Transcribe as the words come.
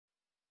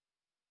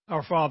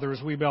Our Father,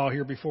 as we bow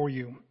here before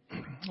you,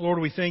 Lord,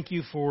 we thank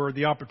you for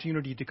the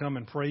opportunity to come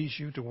and praise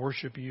you, to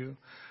worship you.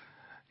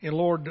 And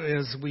Lord,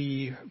 as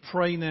we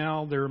pray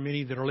now, there are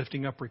many that are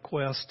lifting up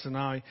requests. And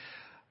I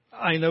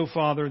know,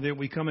 Father, that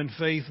we come in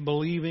faith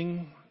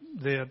believing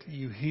that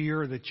you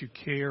hear, that you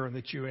care, and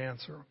that you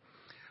answer.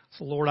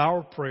 So Lord,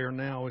 our prayer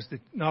now is that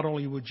not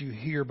only would you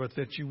hear, but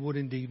that you would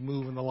indeed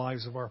move in the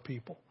lives of our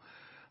people.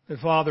 That,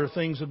 Father,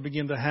 things would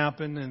begin to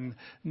happen and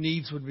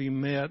needs would be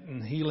met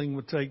and healing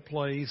would take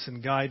place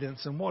and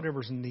guidance and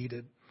whatever's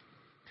needed.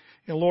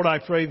 And Lord, I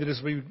pray that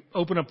as we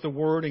open up the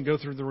Word and go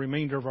through the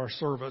remainder of our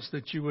service,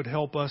 that you would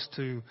help us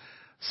to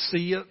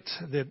see it,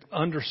 that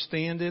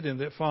understand it, and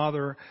that,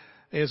 Father,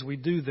 as we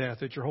do that,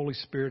 that your Holy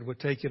Spirit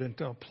would take it and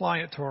to apply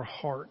it to our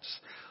hearts.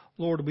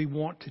 Lord, we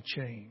want to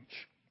change.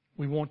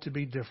 We want to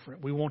be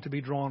different. We want to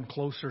be drawn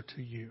closer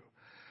to you.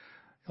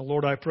 And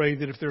Lord, I pray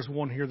that if there's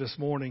one here this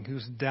morning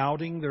who's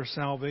doubting their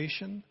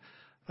salvation,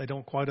 they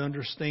don't quite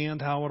understand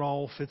how it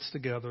all fits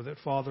together, that,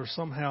 Father,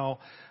 somehow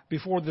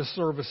before this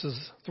service is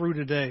through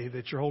today,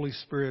 that your Holy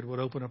Spirit would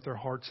open up their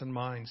hearts and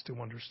minds to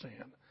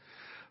understand.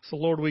 So,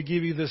 Lord, we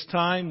give you this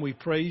time. We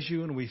praise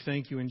you and we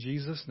thank you in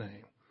Jesus'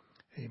 name.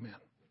 Amen.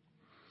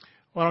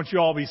 Why don't you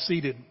all be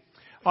seated?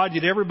 All right,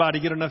 did everybody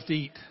get enough to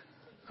eat?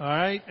 All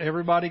right,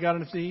 everybody got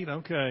enough to eat?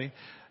 Okay.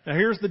 Now,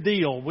 here's the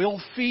deal. We'll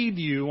feed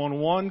you on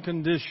one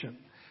condition,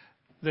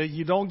 that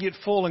you don't get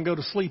full and go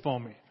to sleep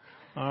on me.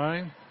 All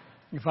right?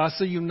 If I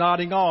see you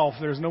nodding off,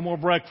 there's no more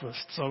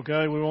breakfasts,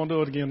 okay? We won't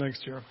do it again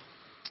next year.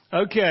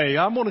 Okay,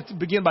 I'm going to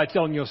begin by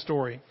telling you a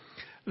story.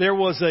 There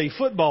was a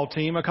football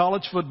team, a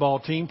college football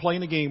team,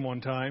 playing a game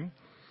one time.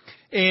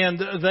 And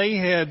they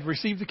had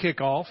received the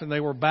kickoff, and they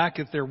were back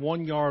at their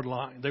 1-yard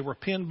line. They were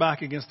pinned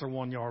back against their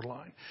 1-yard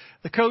line.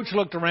 The coach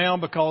looked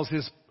around because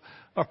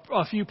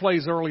a few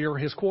plays earlier,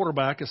 his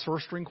quarterback, his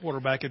first-string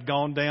quarterback, had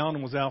gone down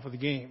and was out for the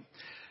game.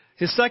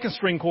 His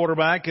second-string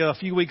quarterback, a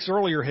few weeks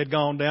earlier, had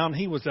gone down.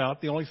 He was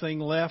out. The only thing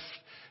left,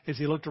 as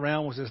he looked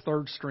around, was his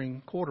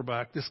third-string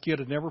quarterback. This kid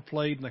had never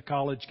played in a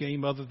college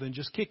game other than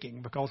just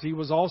kicking, because he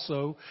was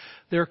also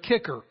their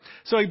kicker.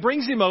 So he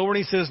brings him over and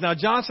he says, "Now,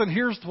 Johnson,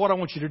 here's what I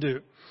want you to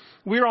do.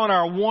 We're on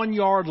our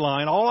 1-yard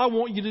line. All I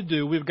want you to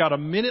do, we've got a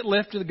minute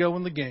left to go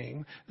in the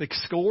game. The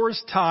score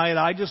is tied.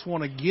 I just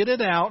want to get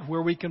it out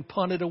where we can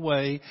punt it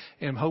away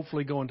and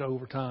hopefully go into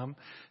overtime."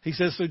 He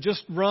says, "So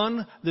just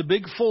run the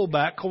big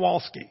fullback,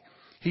 Kowalski."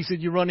 He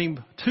said, "You run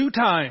him 2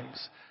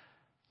 times,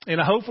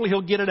 and hopefully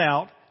he'll get it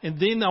out, and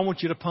then I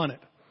want you to punt it.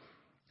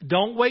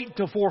 Don't wait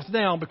until 4th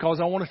down, because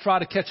I want to try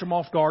to catch him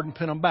off guard and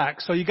pin him back."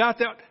 So you got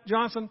that,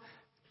 Johnson?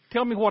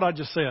 Tell me what I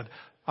just said.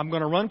 "I'm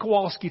going to run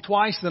Kowalski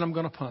twice, then I'm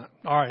going to punt."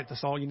 All right,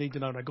 that's all you need to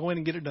know. Now go in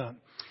and get it done.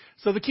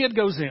 So the kid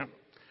goes in.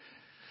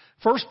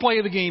 First play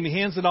of the game, he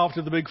hands it off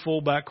to the big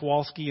fullback,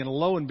 Kowalski, and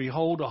lo and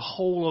behold, a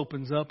hole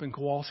opens up, and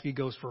Kowalski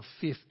goes for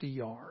 50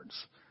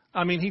 yards.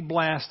 I mean, he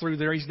blasts through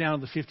there. He's down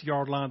to the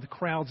 50-yard line. The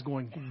crowd's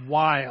going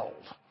wild.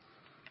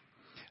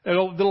 The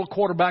little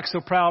quarterback's so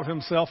proud of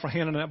himself for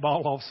handing that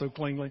ball off so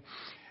cleanly.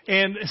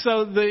 And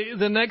so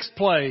the next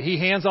play, he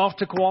hands off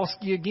to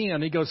Kowalski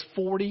again. He goes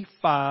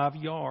 45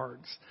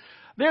 yards.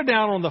 They're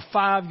down on the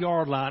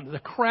 5-yard line. The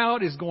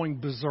crowd is going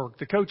berserk.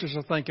 The coaches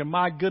are thinking,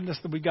 "My goodness,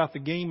 that we got the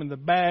game in the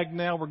bag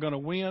now. We're going to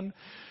win."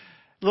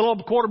 The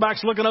little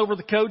quarterback's looking over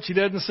the coach. He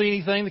doesn't see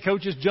anything. The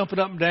coach is jumping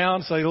up and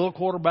down. So the little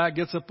quarterback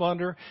gets up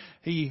under.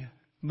 He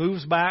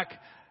moves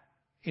back,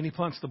 and he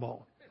punts the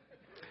ball.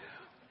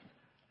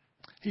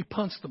 He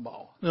punts the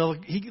ball. Now,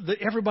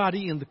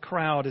 everybody in the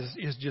crowd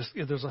is just,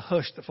 there's a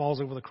hush that falls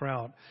over the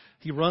crowd.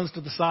 He runs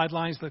to the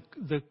sidelines.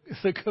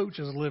 The coach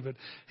is livid.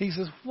 He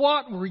says,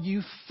 "What were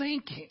you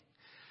thinking?"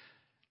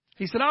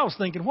 He said, "I was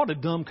thinking, what a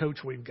dumb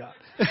coach we've got."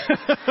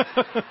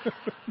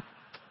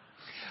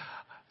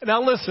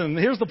 Now listen,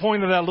 here's the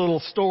point of that little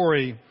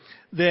story,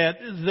 that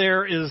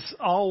there is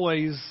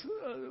always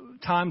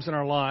times in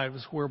our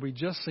lives where we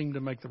just seem to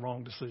make the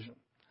wrong decision.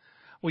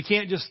 We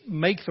can't just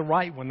make the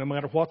right one no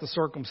matter what the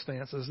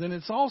circumstances. And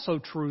it's also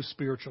true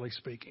spiritually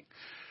speaking.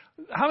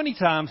 How many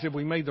times have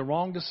we made the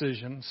wrong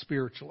decision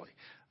spiritually?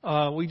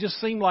 We just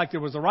seemed like there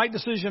was the right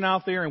decision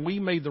out there, and we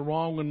made the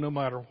wrong one no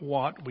matter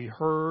what we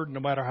heard, no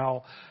matter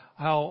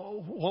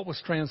what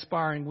was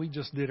transpiring, we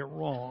just did it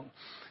wrong.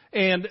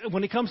 And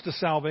when it comes to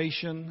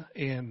salvation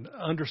and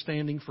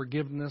understanding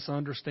forgiveness,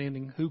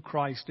 understanding who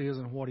Christ is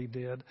and what He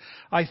did,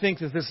 I think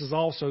that this is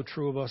also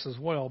true of us as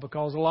well,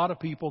 because a lot of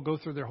people go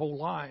through their whole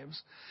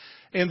lives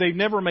and they've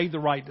never made the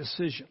right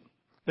decision.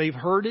 They've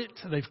heard it.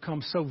 They've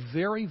come so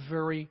very,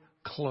 very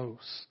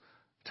close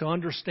to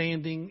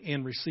understanding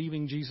and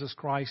receiving Jesus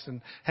Christ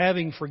and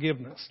having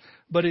forgiveness.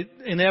 But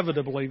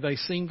inevitably, they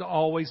seem to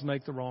always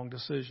make the wrong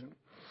decision.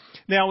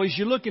 Now, as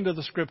you look into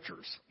the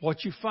Scriptures,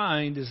 what you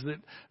find is that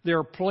there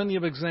are plenty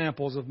of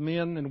examples of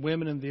men and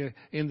women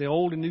in the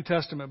Old and New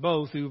Testament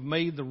both who've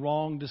made the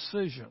wrong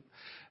decision.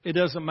 It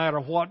doesn't matter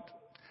what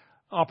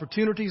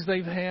opportunities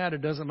they've had.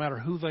 It doesn't matter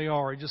who they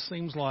are. It just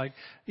seems like,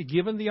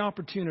 given the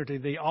opportunity,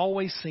 they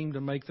always seem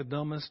to make the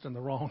dumbest and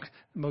the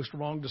most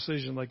wrong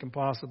decision they can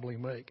possibly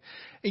make.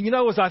 And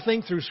as I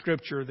think through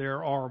Scripture,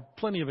 there are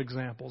plenty of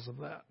examples of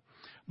that.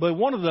 But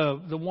one of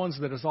the ones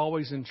that has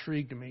always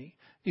intrigued me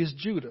is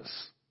Judas.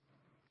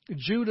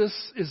 Judas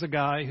is a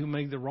guy who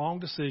made the wrong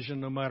decision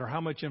no matter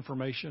how much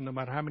information, no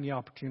matter how many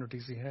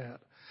opportunities he had.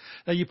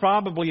 Now, you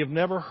probably have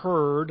never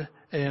heard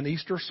an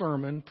Easter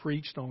sermon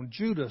preached on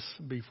Judas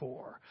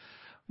before,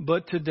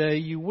 but today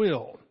you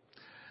will.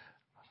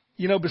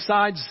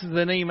 Besides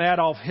the name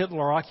Adolf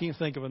Hitler, I can't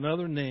think of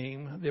another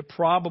name that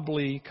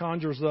probably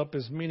conjures up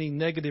as many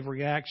negative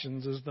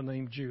reactions as the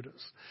name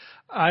Judas.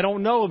 I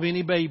don't know of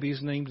any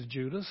babies named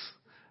Judas.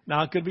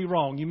 Now, I could be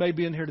wrong. You may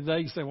be in here today,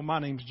 you say, well, my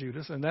name's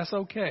Judas, and that's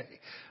okay.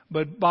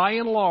 But by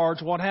and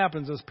large, what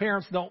happens is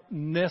parents don't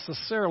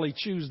necessarily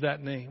choose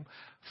that name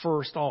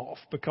first off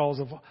because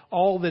of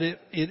all that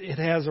it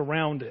has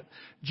around it.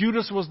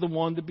 Judas was the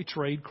one that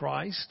betrayed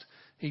Christ.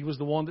 He was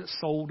the one that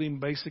sold him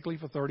basically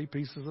for 30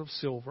 pieces of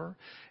silver.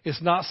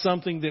 It's not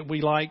something that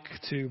we like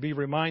to be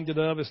reminded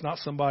of. It's not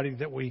somebody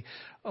that we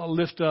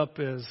lift up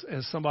as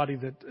somebody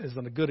that is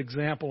a good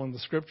example in the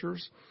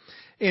Scriptures.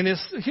 And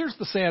here's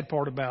the sad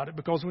part about it,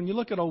 because when you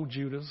look at old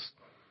Judas,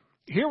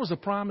 here was a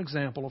prime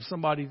example of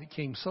somebody that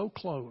came so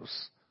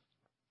close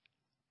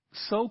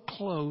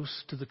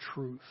to the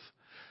truth.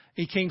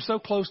 He came so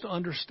close to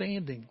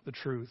understanding the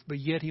truth, but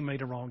yet he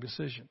made a wrong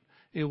decision.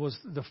 It was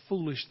the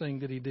foolish thing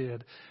that he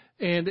did.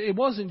 And it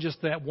wasn't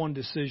just that one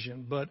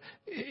decision, but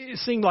it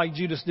seemed like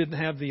Judas didn't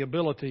have the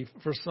ability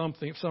for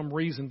some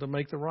reason to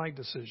make the right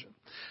decision.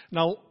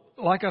 Now,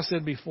 like I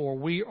said before,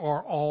 we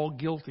are all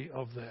guilty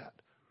of that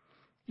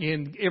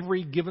in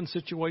every given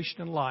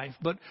situation in life.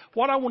 But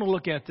what I want to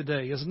look at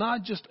today is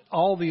not just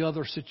all the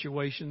other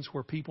situations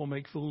where people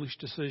make foolish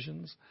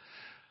decisions,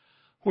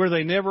 where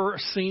they never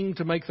seem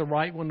to make the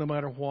right one no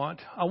matter what.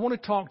 I want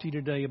to talk to you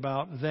today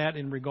about that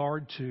in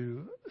regard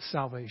to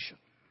salvation.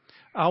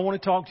 I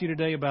want to talk to you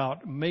today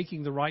about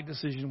making the right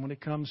decision when it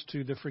comes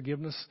to the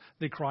forgiveness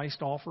that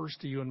Christ offers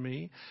to you and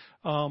me.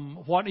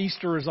 What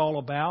Easter is all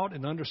about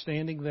and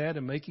understanding that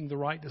and making the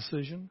right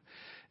decision.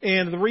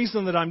 And the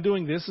reason that I'm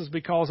doing this is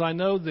because I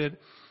know that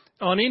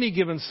on any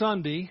given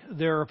Sunday,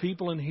 there are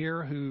people in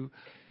here who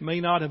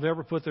may not have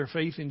ever put their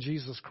faith in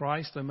Jesus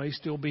Christ. They may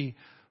still be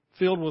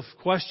filled with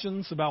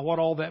questions about what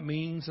all that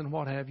means and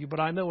what have you. But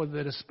I know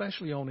that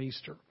especially on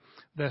Easter,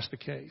 that's the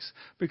case.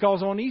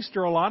 Because on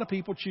Easter, a lot of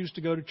people choose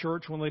to go to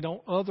church when they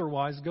don't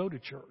otherwise go to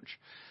church.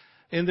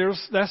 And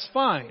that's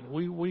fine.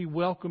 We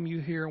welcome you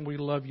here and we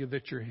love you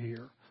that you're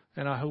here.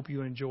 And I hope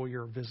you enjoy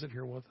your visit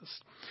here with us.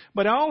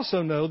 But I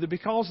also know that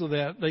because of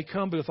that, they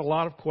come with a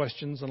lot of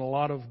questions and a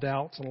lot of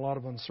doubts and a lot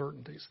of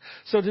uncertainties.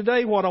 So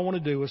today what I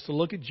want to do is to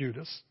look at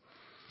Judas.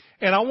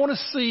 And I want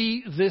to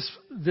see this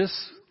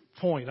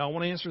point. I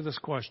want to answer this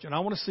question.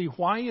 I want to see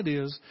why it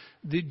is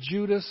that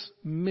Judas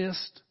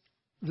missed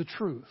the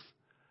truth.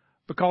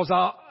 Because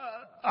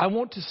I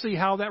want to see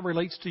how that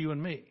relates to you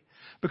and me.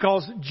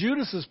 Because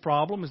Judas's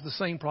problem is the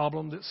same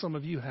problem that some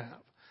of you have.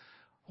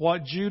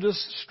 What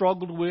Judas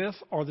struggled with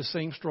are the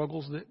same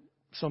struggles that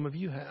some of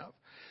you have.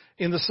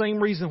 And the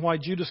same reason why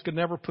Judas could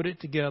never put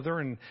it together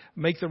and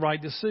make the right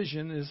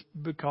decision is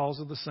because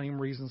of the same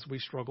reasons we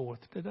struggle with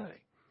today.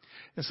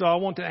 And so I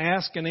want to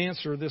ask and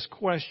answer this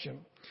question.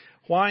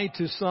 Why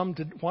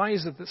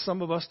is it that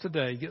some of us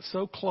today get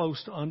so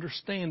close to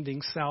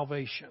understanding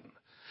salvation,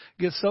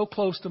 get so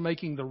close to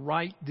making the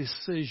right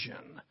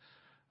decision,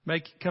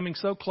 coming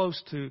so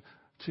close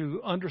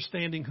to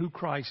understanding who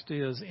Christ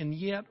is, and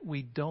yet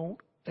we don't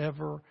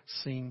ever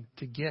seem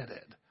to get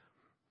it?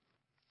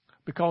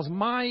 Because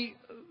my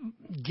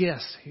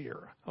guess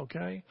here,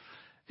 okay,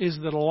 is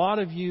that a lot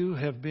of you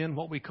have been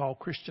what we call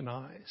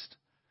Christianized.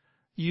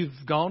 You've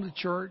gone to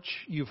church,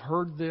 you've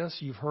heard this,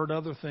 you've heard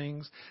other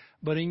things,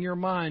 but in your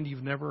mind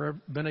you've never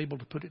been able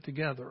to put it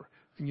together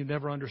and you've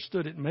never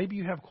understood it. Maybe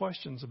you have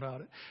questions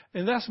about it.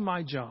 And that's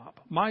my job.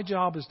 My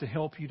job is to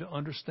help you to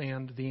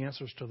understand the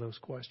answers to those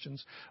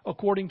questions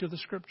according to the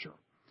Scripture.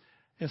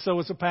 And so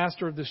as a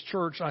pastor of this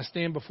church, I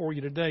stand before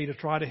you today to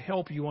try to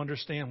help you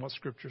understand what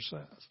Scripture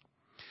says.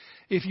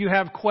 If you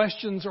have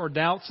questions or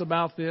doubts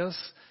about this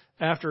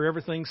after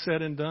everything's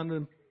said and done,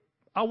 then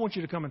I want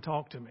you to come and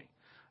talk to me.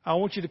 I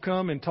want you to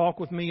come and talk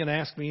with me and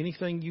ask me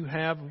anything you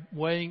have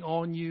weighing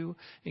on you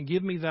and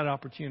give me that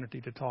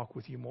opportunity to talk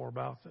with you more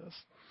about this.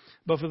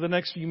 But for the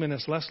next few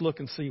minutes, let's look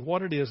and see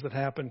what it is that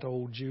happened to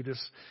old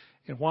Judas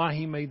and why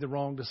he made the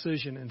wrong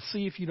decision, and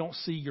see if you don't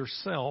see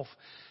yourself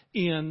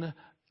in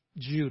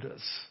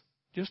Judas.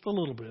 Just a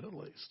little bit at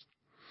least.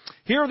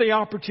 Here are the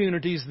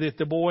opportunities that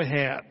the boy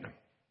had.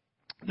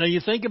 Now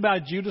you think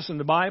about Judas in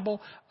the Bible,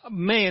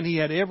 man, he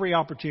had every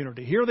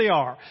opportunity. Here they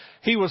are.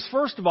 He was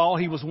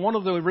one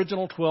of the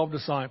original 12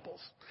 disciples.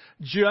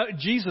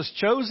 Jesus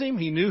chose him.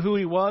 He knew who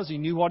he was. He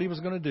knew what he was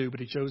going to do, but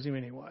he chose him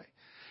anyway.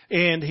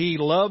 And he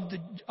loved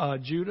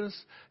Judas.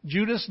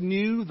 Judas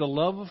knew the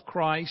love of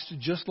Christ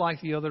just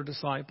like the other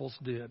disciples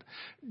did.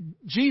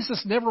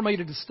 Jesus never made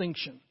a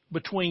distinction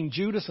between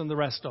Judas and the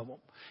rest of them.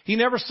 He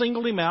never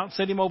singled him out,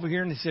 set him over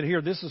here, and he said,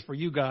 here, this is for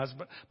you guys,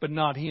 but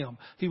not him.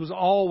 He was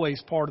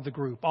always part of the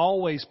group,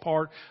 always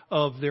part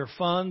of their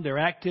fun, their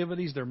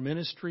activities, their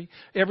ministry.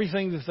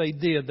 Everything that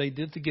they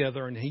did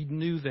together, and he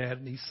knew that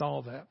and he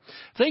saw that.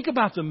 Think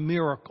about the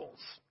miracles.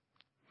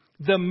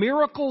 The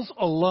miracles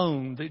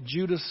alone that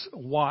Judas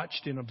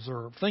watched and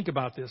observed. Think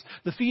about this.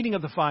 The feeding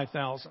of the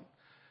 5,000.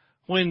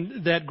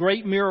 When that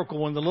great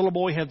miracle, when the little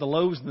boy had the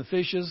loaves and the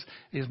fishes,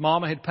 his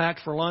mama had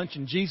packed for lunch,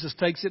 and Jesus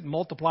takes it and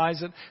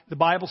multiplies it. The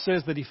Bible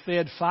says that he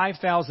fed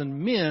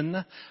 5,000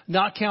 men,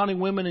 not counting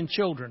women and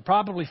children,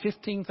 probably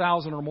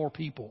 15,000 or more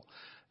people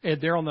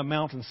there on the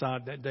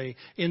mountainside that day.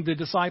 And the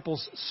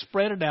disciples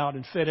spread it out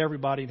and fed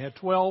everybody and had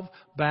 12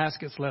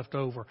 baskets left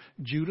over.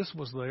 Judas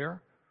was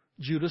there.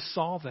 Judas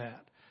saw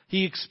that.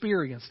 He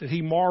experienced it.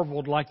 He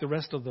marveled like the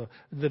rest of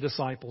the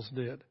disciples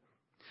did.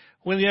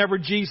 Whenever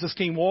Jesus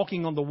came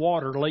walking on the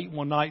water late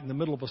one night in the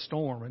middle of a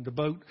storm, and the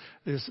boat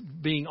is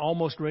being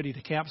almost ready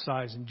to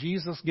capsize, and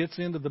Jesus gets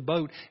into the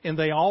boat, and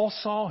they all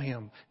saw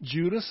him.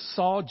 Judas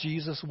saw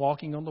Jesus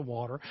walking on the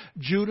water.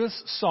 Judas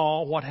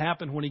saw what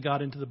happened when he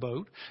got into the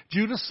boat.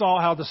 Judas saw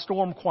how the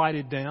storm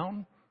quieted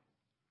down.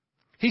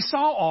 He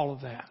saw all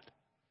of that,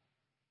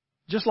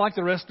 just like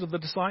the rest of the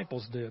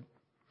disciples did.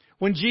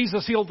 When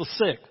Jesus healed the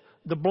sick,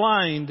 the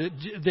blind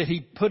that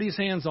he put his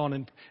hands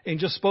on and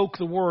just spoke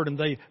the word and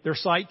their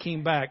sight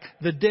came back.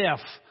 The deaf,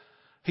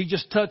 he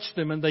just touched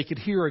them and they could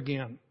hear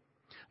again.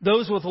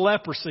 Those with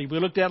leprosy, we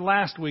looked at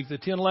last week, the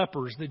 10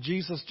 lepers, that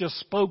Jesus just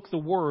spoke the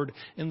word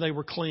and they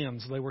were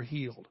cleansed, they were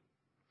healed.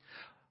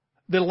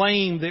 The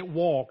lame that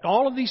walked,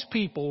 all of these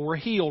people were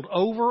healed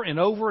over and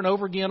over and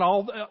over again.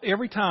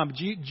 Every time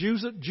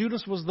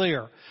Judas was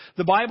there.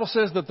 The Bible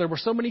says that there were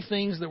so many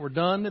things that were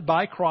done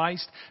by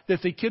Christ that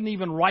they couldn't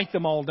even write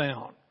them all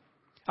down.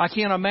 I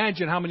can't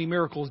imagine how many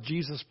miracles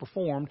Jesus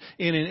performed.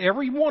 And in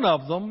every one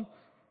of them,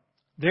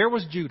 there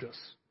was Judas.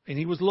 And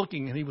he was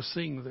looking and he was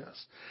seeing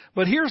this.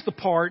 But here's the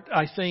part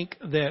I think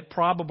that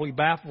probably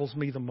baffles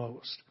me the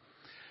most.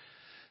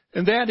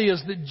 And that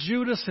is that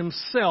Judas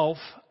himself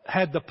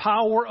had the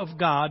power of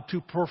God to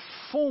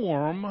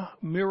perform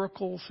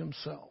miracles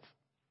himself.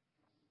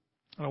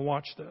 Now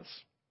watch this.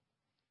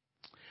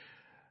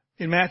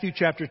 In Matthew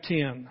chapter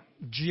 10,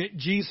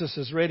 Jesus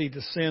is ready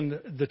to send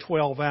the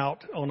 12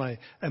 out on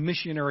a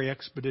missionary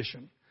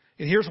expedition.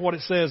 And here's what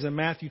it says in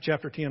Matthew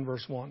chapter 10,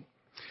 verse 1.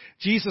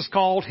 Jesus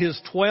called his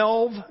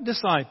 12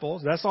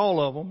 disciples, that's all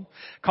of them,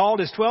 called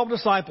his 12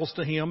 disciples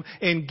to him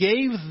and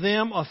gave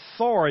them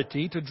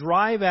authority to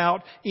drive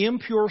out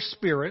impure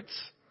spirits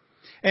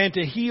and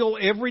to heal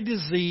every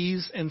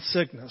disease and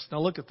sickness. Now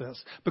look at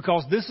this,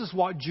 because this is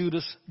what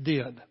Judas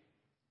did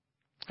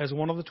as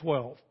one of the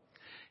 12.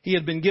 He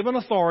had been given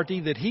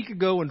authority that he could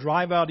go and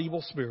drive out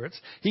evil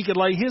spirits. He could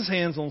lay his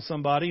hands on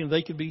somebody and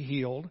they could be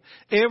healed.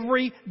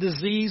 Every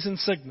disease and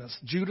sickness.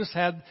 Judas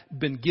had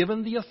been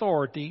given the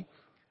authority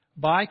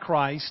by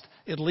Christ,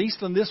 at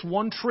least on this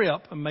one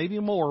trip, and maybe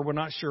more, we're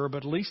not sure,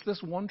 but at least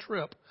this one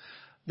trip,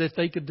 that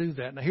they could do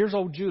that. Now here's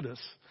old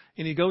Judas,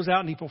 and he goes out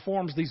and he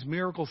performs these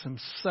miracles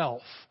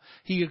himself.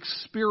 He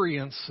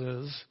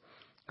experiences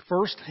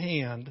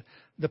firsthand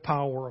the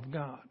power of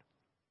God.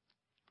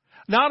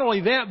 Not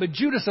only that, but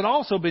Judas had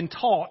also been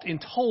taught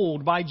and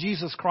told by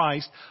Jesus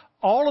Christ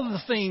all of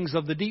the things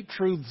of the deep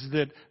truths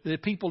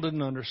that people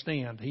didn't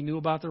understand. He knew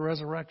about the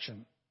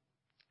resurrection.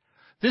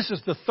 This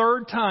is the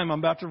third time I'm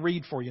about to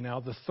read for you now,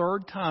 the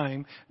third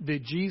time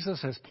that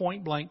Jesus has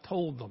point blank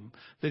told them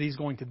that he's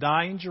going to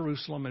die in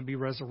Jerusalem and be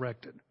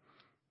resurrected.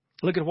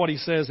 Look at what he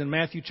says in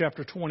Matthew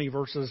chapter 20,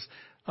 verses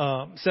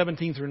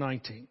 17 through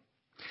 19.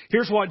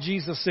 Here's what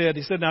Jesus said.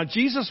 He said, now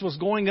Jesus was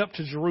going up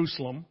to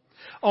Jerusalem.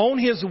 On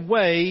his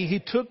way,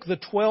 he took the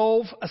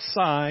 12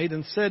 aside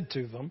and said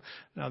to them,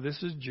 now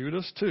this is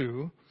Judas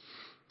too,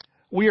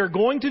 we are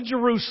going to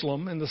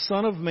Jerusalem, and the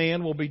Son of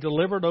Man will be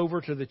delivered over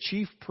to the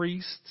chief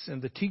priests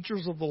and the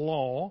teachers of the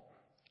law.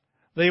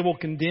 They will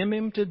condemn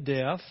him to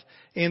death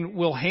and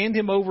will hand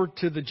him over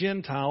to the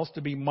Gentiles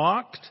to be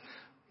mocked,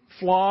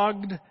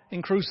 flogged,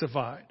 and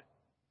crucified.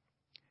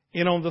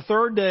 And on the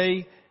third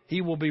day,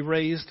 he will be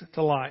raised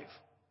to life.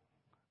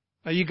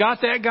 Now, you got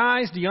that,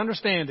 guys? Do you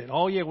understand it?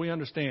 Oh, yeah, we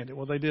understand it.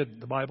 Well, they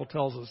didn't. The Bible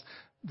tells us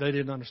they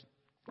didn't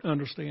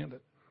understand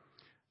it.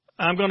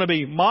 I'm going to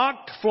be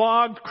mocked,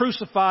 flogged,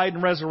 crucified,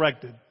 and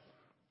resurrected.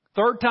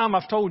 Third time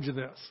I've told you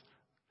this.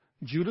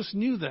 Judas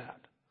knew that.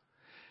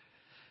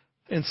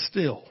 And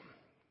still,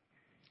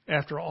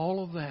 after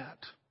all of that,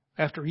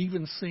 after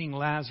even seeing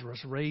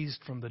Lazarus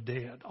raised from the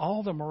dead,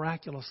 all the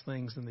miraculous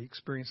things and the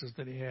experiences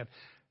that he had,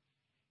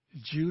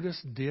 Judas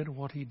did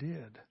what he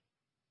did.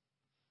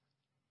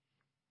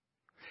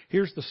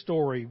 Here's the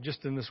story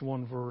just in this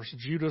one verse.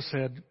 Judas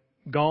had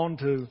gone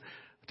to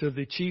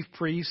the chief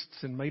priests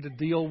and made a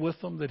deal with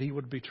them that he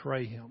would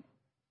betray him.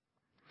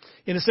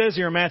 And it says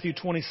here in Matthew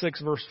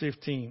 26, verse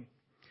 15,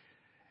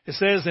 it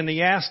says, and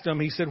he asked him,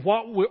 he said,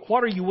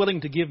 what are you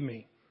willing to give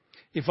me?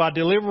 if I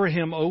deliver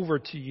him over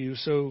to you.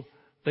 So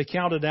they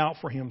counted out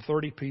for him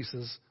 30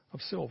 pieces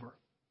of silver.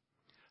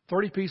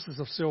 30 pieces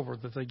of silver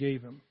that they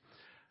gave him.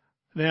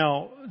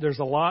 Now, there's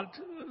a lot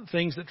of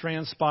things that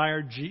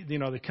transpired.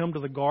 They come to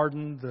the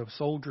garden. The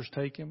soldiers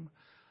take him.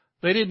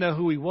 They didn't know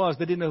who he was.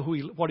 They didn't know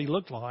what he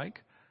looked like.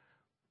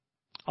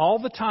 All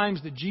the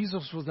times that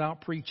Jesus was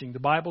out preaching, the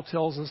Bible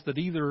tells us that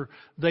either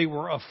they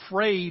were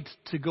afraid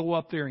to go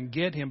up there and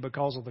get him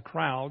because of the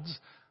crowds.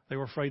 They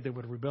were afraid they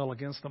would rebel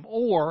against them.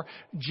 Or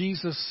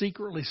Jesus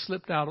secretly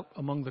slipped out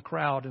among the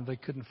crowd and they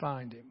couldn't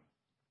find him.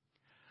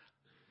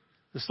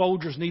 The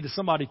soldiers needed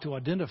somebody to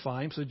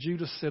identify him, so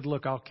Judas said,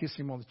 look, I'll kiss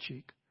him on the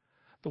cheek.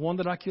 The one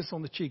that I kiss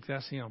on the cheek,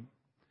 that's him.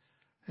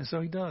 And so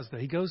he does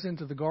that. He goes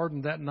into the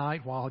garden that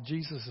night while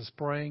Jesus is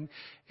praying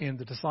and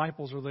the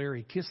disciples are there.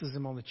 He kisses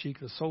him on the cheek.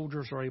 The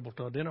soldiers are able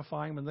to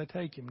identify him and they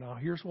take him. Now,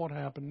 here's what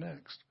happened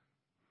next.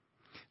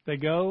 They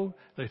go,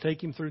 they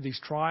take him through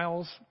these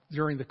trials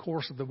during the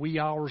course of the wee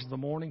hours of the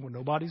morning when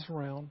nobody's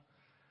around.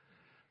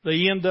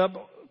 They end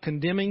up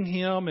condemning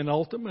him and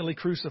ultimately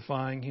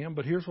crucifying him.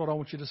 But here's what I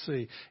want you to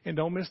see. And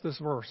don't miss this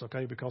verse,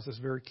 okay, because it's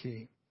very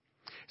key.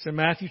 It's in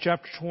Matthew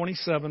chapter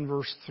 27,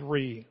 verse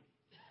 3.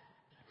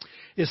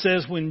 It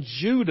says, when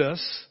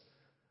Judas,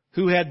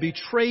 who had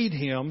betrayed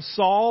him,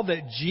 saw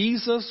that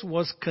Jesus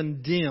was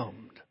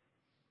condemned,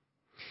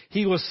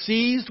 he was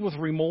seized with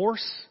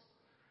remorse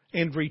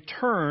and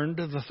returned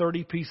the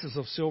 30 pieces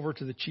of silver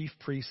to the chief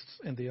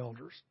priests and the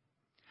elders.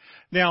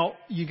 Now,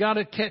 you got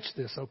to catch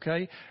this,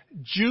 okay?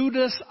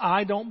 Judas,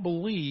 I don't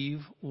believe,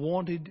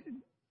 wanted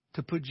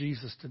to put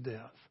Jesus to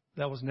death.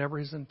 That was never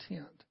his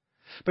intent.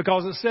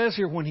 Because it says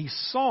here, when he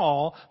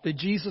saw that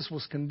Jesus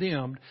was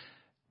condemned,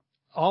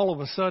 all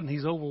of a sudden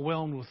he's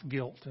overwhelmed with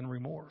guilt and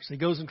remorse. He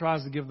goes and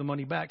tries to give the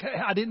money back. Hey,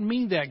 I didn't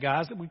mean that,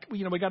 guys.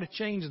 We got to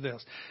change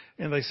this.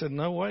 And they said,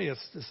 no way,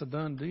 it's a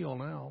done deal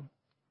now.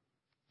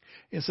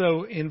 And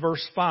so in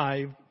verse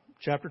 5,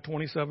 chapter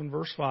 27,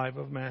 verse 5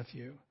 of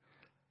Matthew,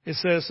 it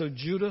says, so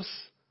Judas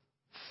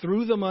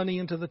threw the money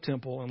into the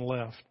temple and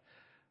left.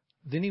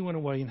 Then he went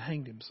away and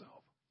hanged himself.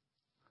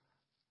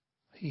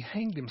 He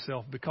hanged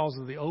himself because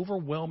of the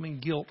overwhelming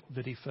guilt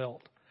that he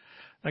felt.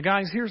 Now,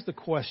 guys, here's the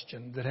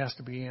question that has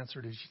to be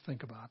answered as you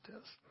think about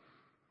this.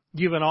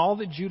 Given all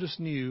that Judas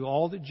knew,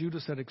 all that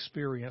Judas had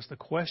experienced, the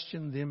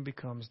question then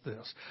becomes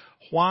this.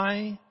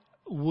 Why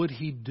would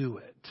he do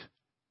it?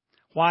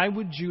 Why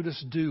would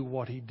Judas do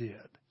what he did?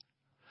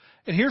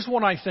 And here's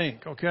what I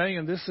think, okay?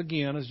 And this,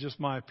 again, is just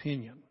my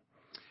opinion.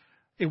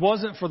 It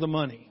wasn't for the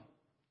money.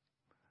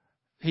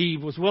 He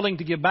was willing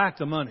to give back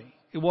the money.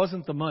 It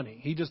wasn't the money.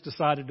 He just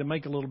decided to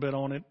make a little bit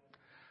on it.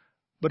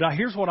 But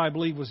here's what I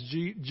believe was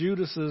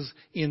Judas's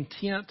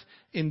intent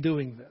in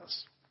doing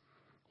this.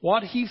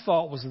 What he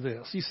thought was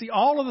this. You see,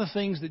 all of the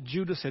things that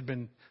Judas had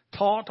been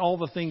taught, all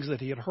the things that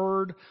he had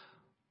heard,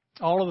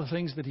 all of the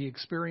things that he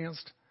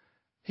experienced,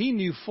 he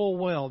knew full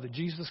well that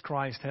Jesus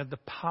Christ had the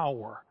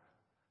power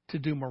to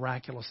do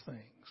miraculous things.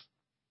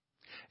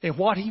 And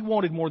what he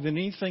wanted more than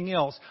anything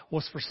else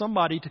was for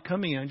somebody to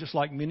come in, just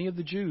like many of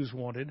the Jews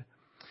wanted,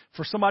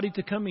 for somebody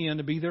to come in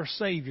to be their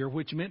Savior,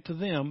 which meant to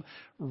them,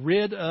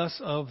 rid us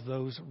of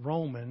those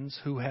Romans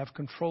who have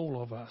control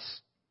of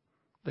us.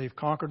 They've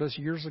conquered us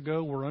years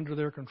ago. We're under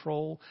their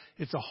control.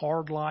 It's a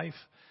hard life.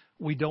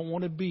 We don't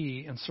want to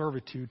be in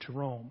servitude to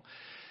Rome.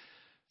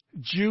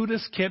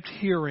 Judas kept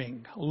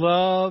hearing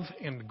love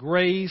and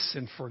grace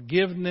and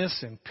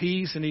forgiveness and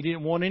peace, and he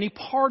didn't want any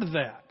part of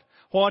that.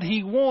 What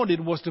he wanted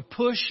was to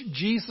push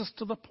Jesus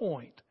to the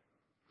point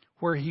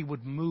where he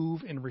would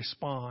move and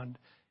respond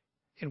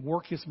and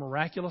work his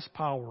miraculous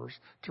powers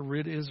to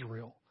rid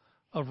Israel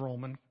of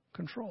Roman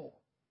control.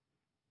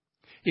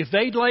 If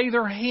they'd lay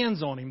their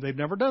hands on him, they've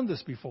never done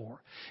this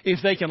before.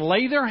 If they can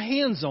lay their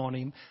hands on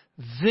him,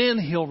 then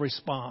he'll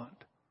respond.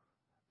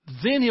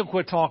 Then he'll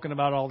quit talking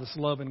about all this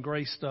love and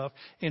grace stuff,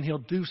 and he'll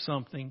do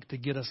something to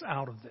get us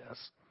out of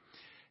this.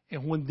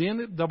 And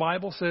then the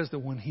Bible says that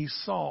when he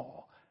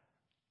saw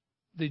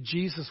that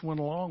Jesus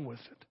went along with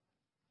it,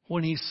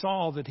 when he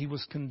saw that he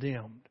was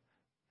condemned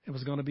and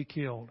was going to be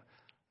killed,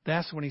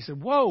 that's when he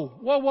said,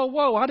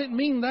 whoa, I didn't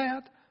mean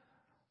that.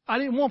 I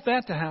didn't want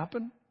that to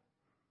happen.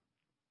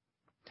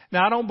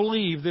 Now, I don't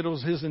believe that it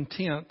was his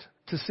intent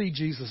to see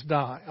Jesus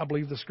die. I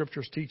believe the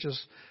Scriptures teach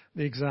us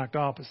the exact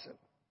opposite.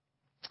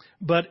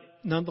 But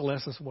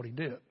nonetheless, that's what he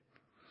did.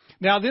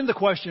 Now, then the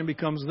question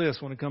becomes this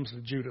when it comes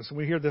to Judas. And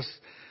we hear this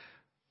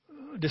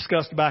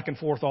discussed back and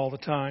forth all the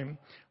time.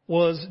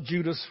 Was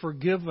Judas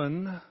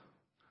forgiven?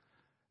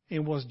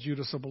 And was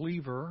Judas a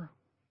believer?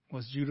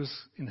 Was Judas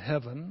in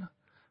heaven?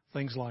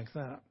 Things like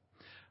that.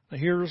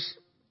 Now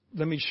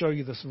let me show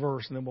you this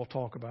verse and then we'll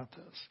talk about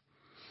this.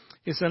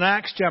 It's in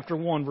Acts chapter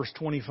 1, verse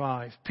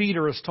 25.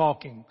 Peter is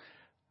talking.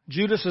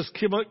 Judas has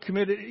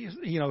committed,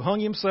 hung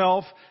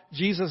himself.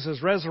 Jesus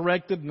is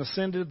resurrected and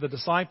ascended. The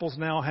disciples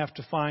now have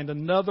to find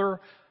another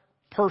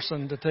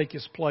person to take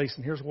his place.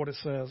 And here's what it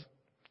says.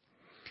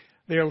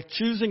 They are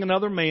choosing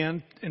another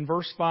man in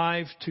verse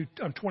 25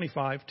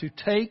 to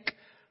take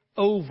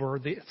over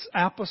the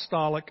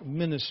apostolic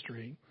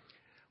ministry,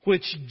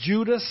 which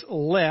Judas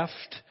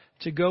left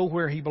to go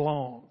where he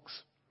belongs.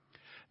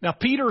 Now,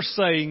 Peter's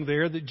saying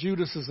there that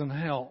Judas is in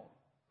hell.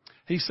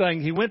 He's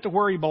saying he went to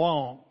where he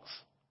belongs.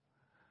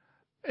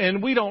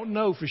 And we don't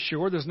know for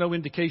sure. There's no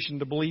indication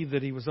to believe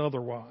that he was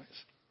otherwise.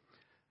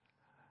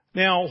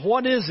 Now,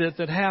 what is it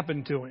that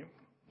happened to him?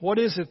 What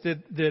is it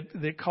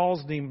that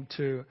caused him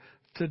to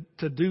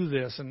do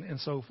this and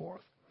so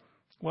forth?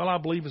 Well, I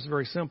believe it's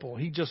very simple.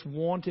 He just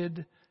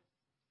wanted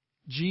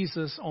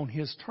Jesus on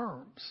his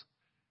terms.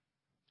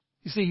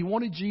 You see, he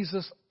wanted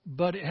Jesus,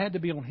 but it had to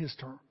be on his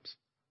terms.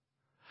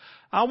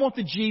 I want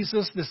the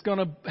Jesus that's going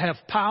to have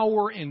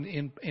power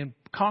and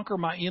conquer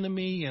my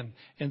enemy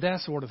and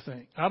that sort of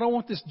thing. I don't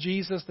want this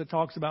Jesus that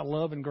talks about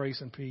love and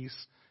grace and peace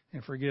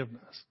and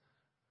forgiveness.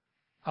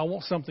 I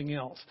want something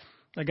else.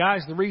 Now,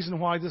 guys, the reason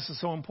why this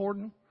is so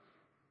important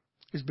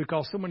is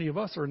because so many of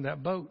us are in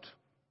that boat.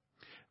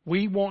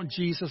 We want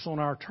Jesus on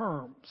our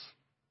terms.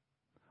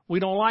 We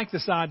don't like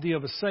this idea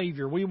of a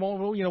Savior. We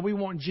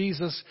want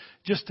Jesus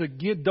just to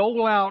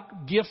dole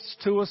out gifts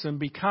to us and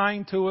be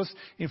kind to us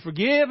and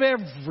forgive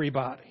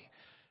everybody.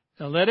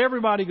 And let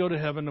everybody go to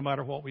heaven no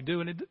matter what we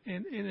do. And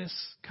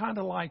it's kind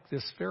of like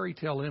this fairy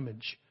tale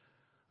image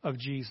of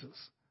Jesus,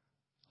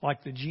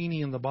 like the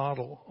genie in the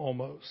bottle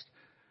almost.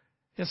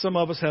 And some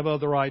of us have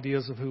other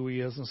ideas of who he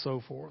is and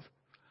so forth.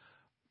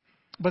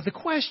 But the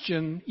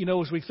question,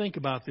 as we think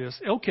about this,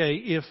 okay,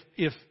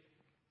 if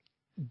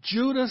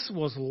Judas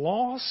was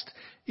lost,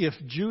 if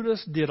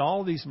Judas did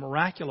all these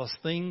miraculous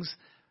things,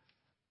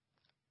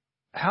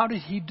 how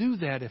did he do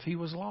that if he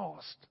was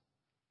lost?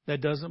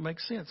 That doesn't make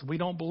sense. We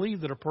don't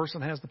believe that a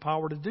person has the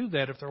power to do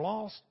that if they're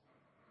lost.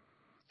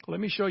 Let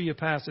me show you a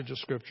passage of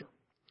Scripture.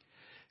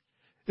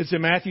 It's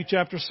in Matthew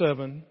chapter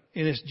 7,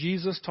 and it's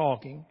Jesus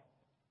talking.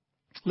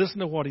 Listen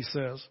to what he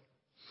says.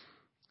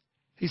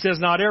 He says,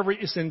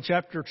 it's in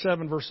chapter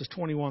 7, verses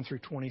 21 through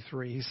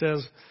 23. He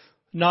says,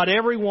 not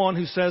everyone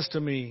who says to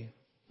me,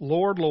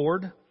 Lord,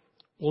 Lord,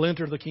 will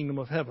enter the kingdom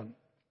of heaven,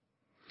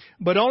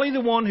 but only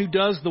the one who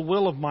does the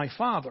will of my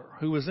Father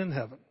who is in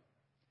heaven.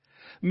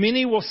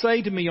 Many will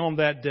say to me on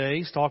that day,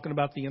 he's talking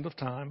about the end of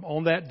time,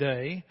 on that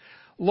day,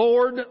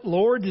 Lord,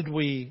 Lord, did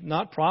we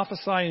not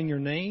prophesy in your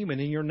name and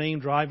in your name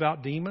drive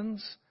out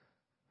demons?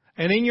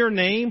 And in your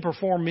name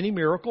perform many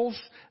miracles?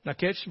 Now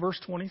catch verse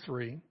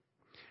 23.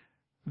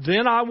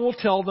 Then I will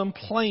tell them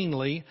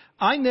plainly,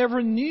 I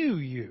never knew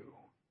you.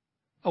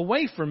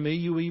 Away from me,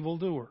 you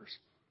evildoers.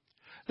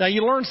 Now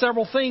you learn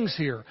several things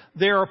here.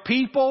 There are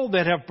people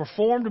that have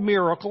performed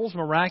miracles,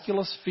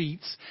 miraculous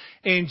feats,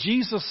 and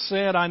Jesus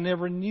said, I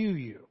never knew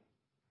you.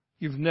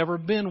 You've never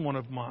been one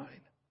of mine.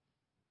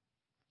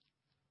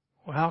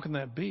 Well, how can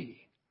that be?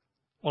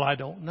 Well, I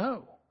don't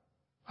know.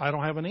 I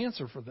don't have an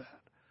answer for that.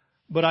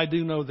 But I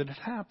do know that it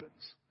happens.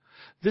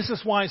 This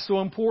is why it's so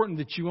important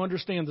that you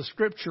understand the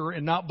Scripture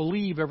and not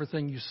believe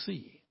everything you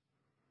see.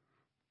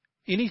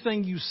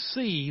 Anything you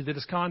see that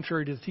is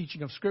contrary to the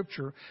teaching of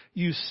Scripture,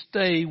 you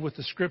stay with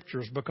the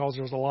Scriptures because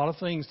there's a lot of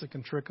things that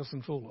can trick us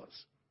and fool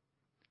us.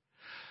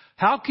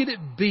 How could it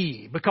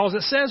be? Because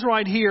it says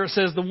right here, it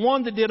says the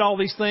one that did all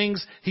these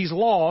things, he's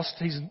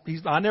lost.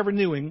 I never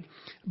knew him.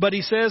 But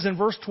he says in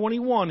verse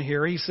 21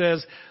 here, he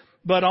says,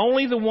 but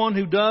only the one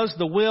who does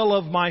the will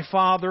of my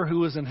Father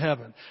who is in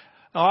heaven.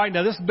 All right,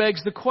 now this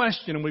begs the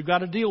question, and we've got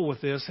to deal with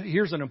this.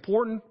 Here's an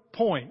important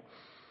point.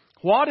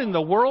 What in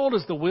the world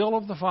is the will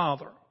of the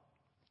Father?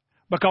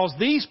 Because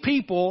these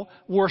people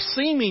were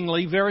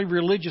seemingly very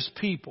religious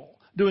people,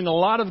 doing a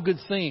lot of good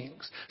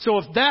things. So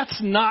if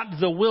that's not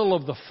the will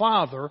of the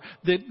Father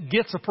that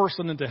gets a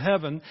person into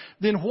heaven,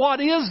 then what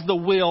is the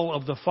will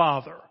of the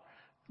Father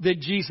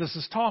that Jesus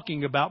is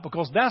talking about?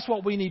 Because that's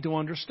what we need to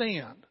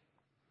understand.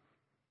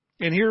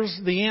 And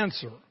here's the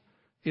answer.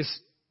 It's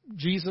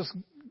Jesus,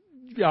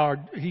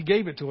 he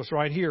gave it to us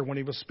right here when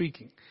he was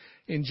speaking.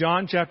 In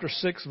John chapter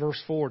 6,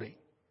 verse 40.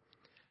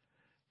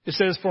 It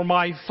says, for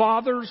my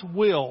Father's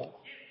will.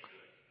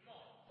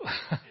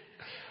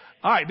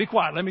 All right, be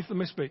quiet. Let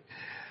me speak.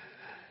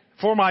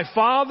 For my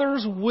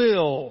Father's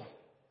will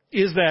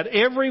is that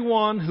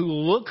everyone who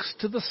looks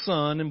to the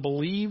Son and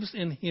believes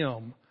in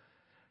him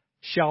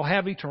shall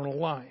have eternal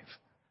life.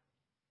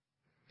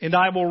 And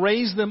I will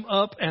raise them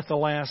up at the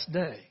last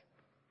day.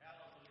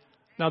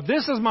 Now,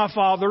 this is my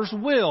Father's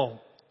will.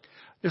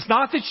 It's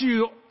not that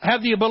you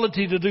have the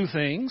ability to do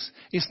things.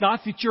 It's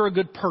not that you're a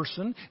good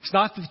person. It's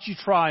not that you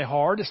try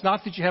hard. It's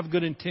not that you have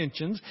good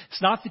intentions.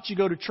 It's not that you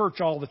go to church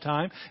all the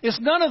time. It's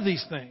none of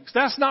these things.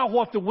 That's not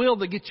what the will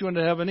that gets you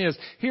into heaven is.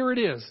 Here it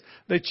is,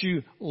 that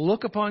you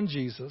look upon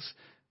Jesus,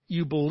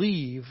 you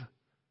believe,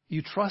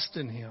 you trust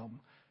in him,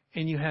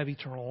 and you have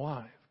eternal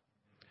life.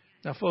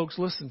 Now, folks,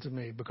 listen to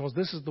me, because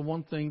this is the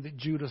one thing that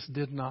Judas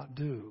did not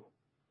do.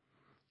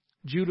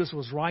 Judas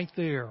was right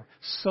there,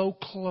 so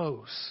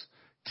close,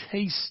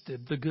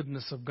 tasted the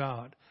goodness of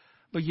God.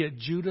 But yet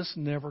Judas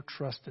never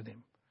trusted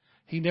him.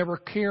 He never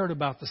cared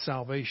about the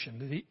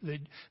salvation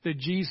that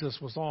Jesus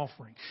was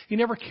offering. He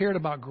never cared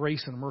about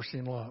grace and mercy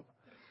and love.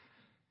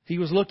 He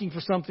was looking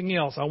for something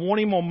else. I want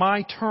him on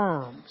my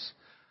terms.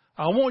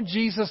 I want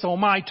Jesus on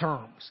my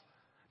terms.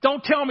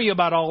 Don't tell me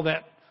about all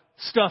that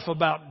stuff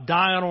about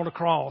dying on the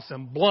cross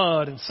and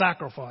blood and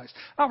sacrifice.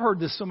 I've heard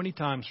this so many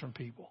times from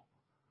people.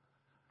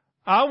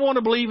 I want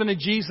to believe in a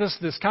Jesus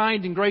that's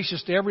kind and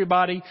gracious to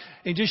everybody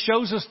and just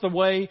shows us the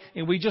way,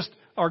 and we just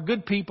are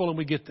good people and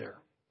we get there.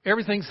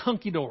 Everything's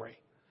hunky-dory.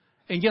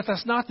 And yet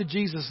that's not the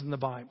Jesus in the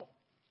Bible.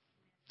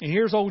 And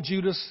here's old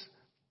Judas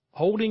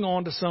holding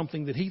on to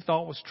something that he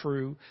thought was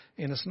true,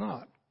 and it's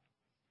not.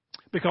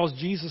 Because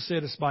Jesus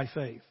said it's by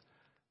faith.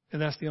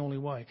 And that's the only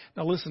way.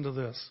 Now listen to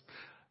this.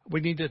 We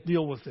need to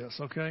deal with this,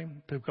 okay?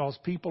 Because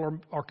people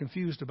are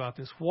confused about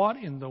this. What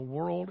in the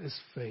world is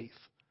faith?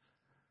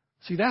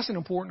 See, that's an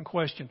important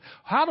question.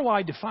 How do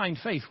I define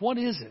faith? What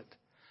is it?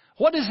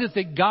 What is it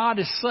that God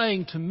is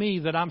saying to me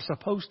that I'm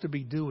supposed to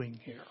be doing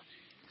here?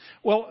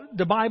 Well,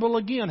 the Bible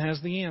again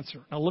has the answer.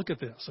 Now look at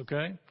this,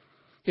 okay?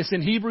 It's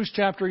in Hebrews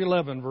chapter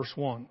 11, verse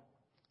 1.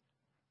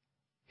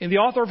 And the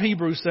author of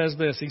Hebrews says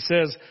this. He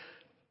says,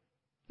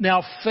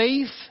 now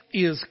faith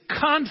is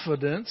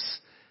confidence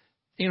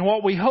in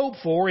what we hope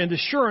for and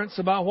assurance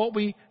about what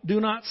we do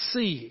not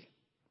see.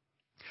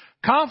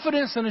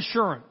 Confidence and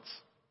assurance.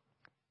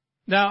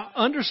 Now,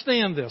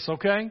 understand this,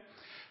 okay?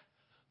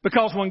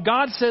 Because when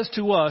God says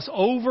to us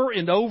over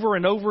and over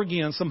and over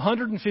again, some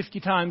 150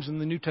 times in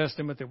the New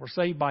Testament that we're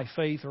saved by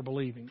faith or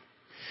believing,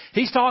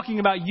 He's talking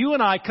about you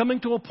and I coming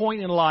to a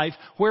point in life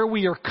where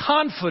we are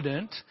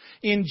confident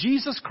in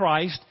Jesus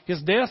Christ,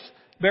 His death,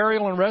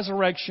 burial, and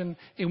resurrection,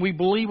 and we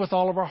believe with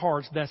all of our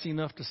hearts that's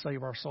enough to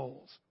save our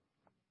souls.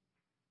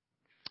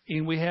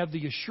 And we have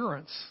the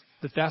assurance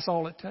that that's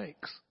all it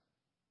takes.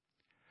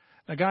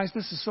 Now, guys,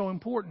 this is so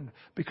important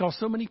because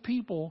so many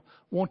people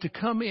want to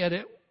come at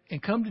it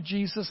and come to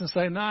Jesus and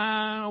say,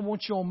 nah, I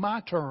want you on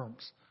my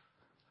terms.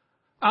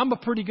 I'm a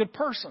pretty good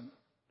person.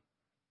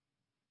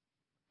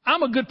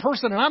 I'm a good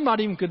person and I'm not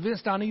even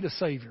convinced I need a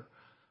Savior.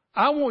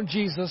 I want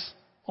Jesus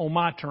on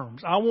my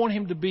terms. I want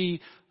Him to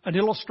be an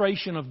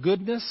illustration of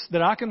goodness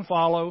that I can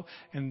follow,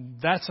 and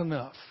that's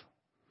enough.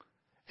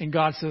 And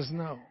God says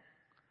no.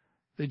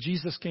 That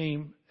Jesus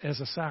came as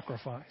a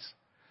sacrifice.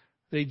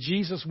 That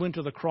Jesus went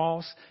to the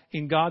cross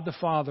and God the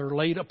Father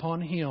laid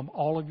upon Him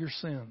all of your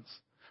sins.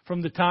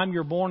 From the time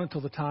you're born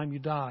until the time you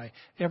die.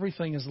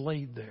 Everything is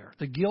laid there.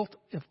 The guilt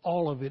of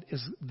all of it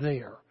is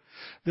there.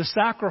 The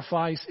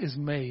sacrifice is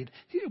made.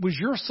 It was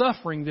your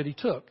suffering that He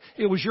took.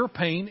 It was your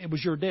pain. It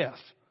was your death.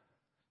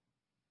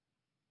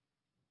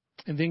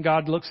 And then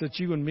God looks at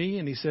you and me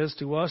and He says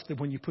to us that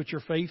when you put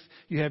your faith,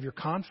 you have your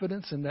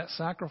confidence in that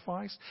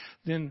sacrifice,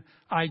 then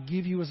I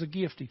give you as a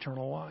gift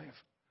eternal life.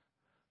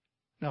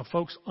 Now,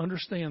 folks,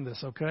 understand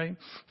this, okay?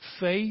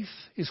 Faith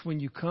is when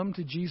you come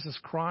to Jesus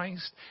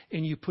Christ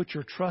and you put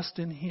your trust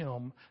in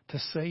Him to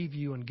save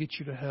you and get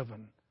you to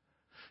heaven,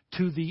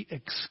 to the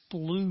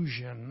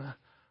exclusion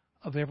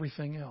of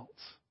everything else.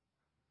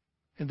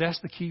 And that's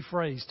the key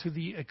phrase, to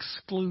the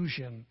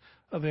exclusion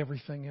of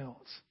everything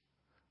else.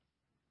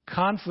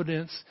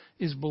 Confidence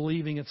is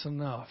believing it's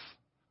enough.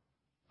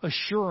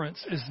 Assurance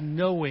is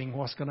knowing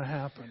what's going to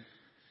happen.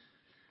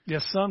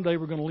 Yes, someday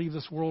we're going to leave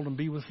this world and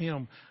be with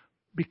Him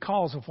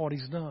because of what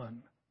He's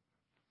done.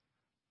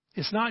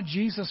 It's not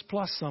Jesus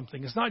plus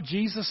something. It's not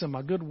Jesus and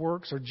my good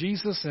works or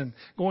Jesus and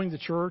going to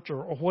church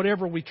or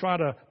whatever we try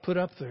to put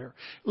up there.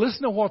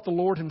 Listen to what the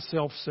Lord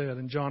Himself said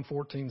in John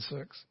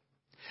 14:6.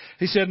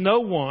 He said, no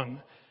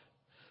one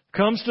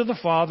comes to the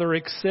Father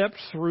except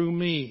through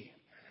me.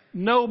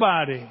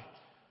 Nobody.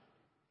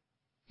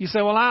 You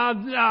say, well,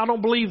 I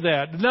don't believe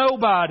that.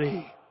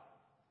 Nobody.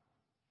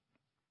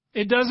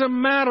 It doesn't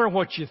matter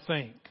what you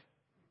think.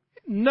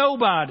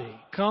 Nobody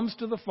comes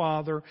to the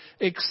Father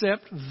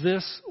except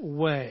this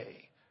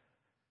way.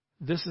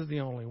 This is the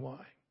only way.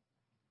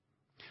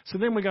 So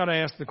then we got to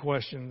ask the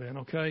question then,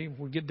 okay?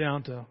 We'll get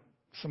down to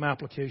some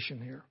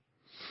application here.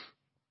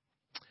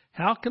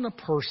 How can a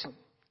person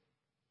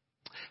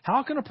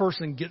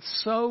get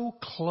so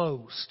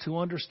close to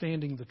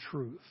understanding the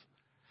truth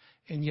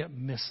and yet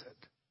miss it?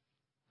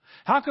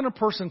 How can a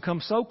person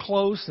come so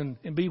close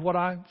and be what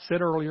I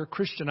said earlier,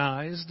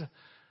 Christianized,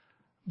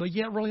 but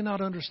yet really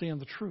not understand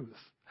the truth?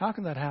 How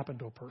can that happen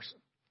to a person?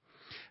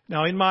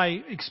 Now, in my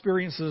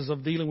experiences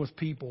of dealing with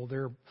people,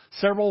 there are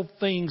several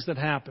things that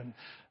happen.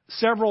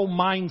 Several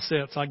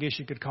mindsets, I guess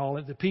you could call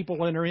it, that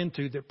people enter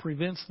into that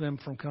prevents them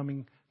from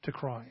coming to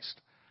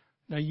Christ.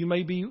 Now, you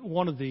may be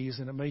one of these,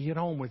 and it may hit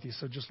home with you,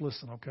 so just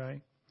listen,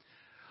 okay?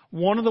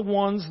 One of the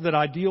ones that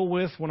I deal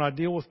with when I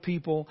deal with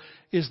people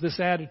is this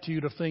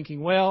attitude of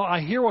thinking, well,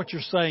 I hear what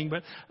you're saying,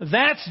 but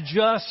that's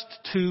just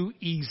too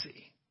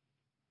easy.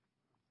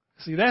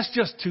 See, that's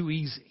just too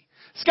easy.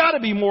 It's got to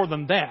be more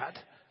than that.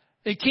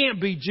 It can't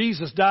be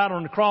Jesus died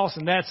on the cross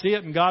and that's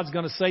it and God's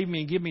going to save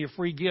me and give me a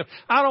free gift.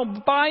 I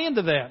don't buy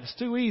into that. It's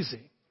too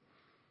easy.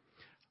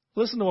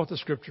 Listen to what the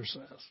Scripture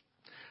says.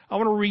 I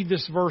want to read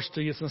this verse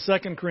to you. It's in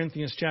 2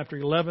 Corinthians chapter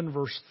 11,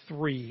 verse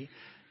 3.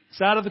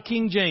 It's out of the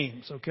King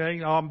James,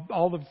 okay?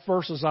 All the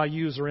verses I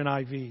use are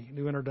NIV,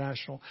 New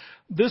International.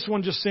 This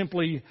one just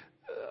simply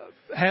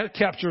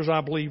captures, I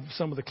believe,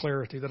 some of the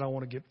clarity that I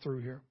want to get through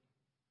here.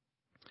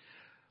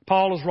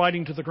 Paul is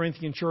writing to the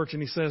Corinthian church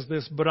and he says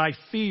this, "But I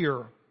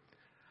fear,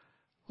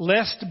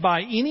 lest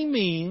by any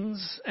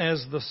means,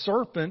 as the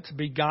serpent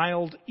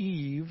beguiled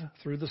Eve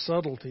through his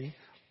subtlety,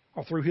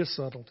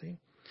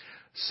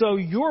 so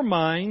your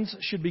minds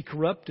should be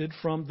corrupted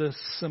from the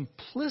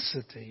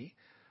simplicity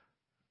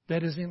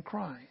that is in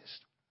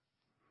Christ."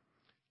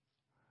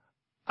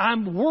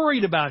 I'm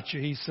worried about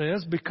you, he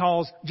says,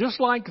 because just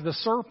like the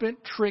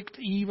serpent tricked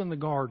Eve in the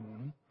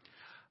garden,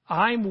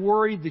 I'm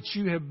worried that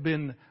you have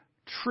been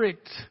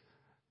tricked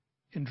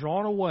and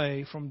drawn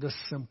away from the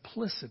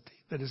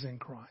simplicity that is in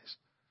Christ.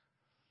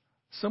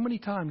 So many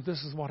times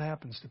this is what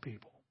happens to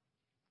people.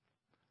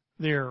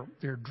 They're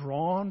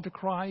drawn to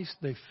Christ.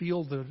 They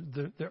feel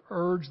the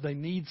urge. They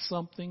need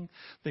something.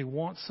 They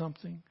want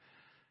something.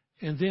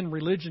 And then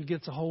religion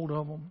gets a hold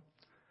of them.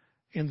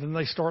 And then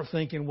they start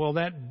thinking, well,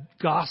 that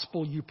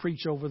gospel you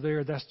preach over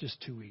there, that's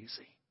just too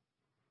easy.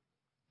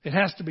 It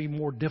has to be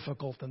more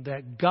difficult than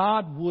that.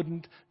 God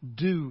wouldn't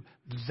do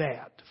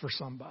that for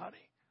somebody.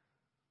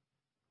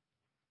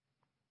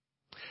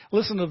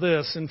 Listen to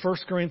this in 1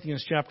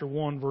 Corinthians chapter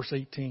 1, verse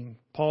 18.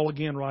 Paul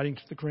again writing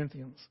to the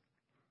Corinthians.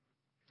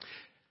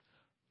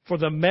 "For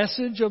the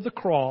message of the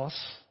cross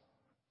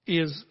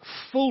is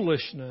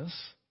foolishness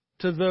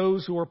to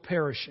those who are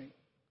perishing."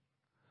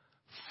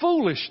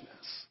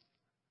 Foolishness.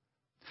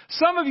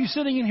 Some of you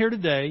sitting in here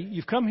today,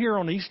 you've come here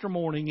on Easter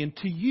morning, and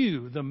to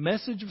you, the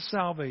message of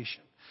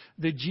salvation,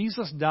 that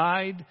Jesus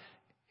died,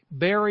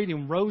 buried,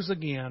 and rose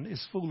again,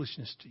 is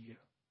foolishness to you.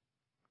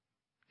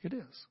 It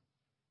is.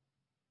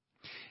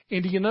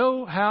 And do you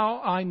know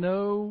how I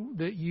know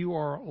that you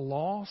are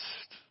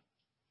lost?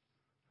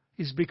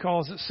 Is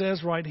because it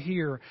says right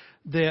here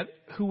that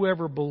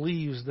whoever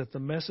believes that the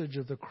message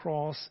of the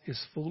cross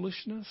is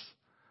foolishness,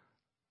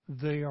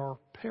 they are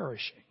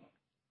perishing.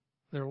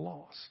 They're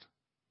lost.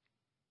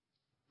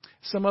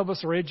 Some of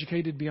us are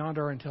educated beyond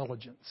our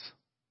intelligence.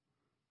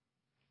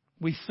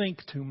 We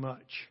think too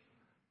much.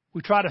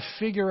 We try to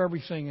figure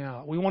everything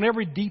out. We want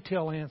every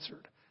detail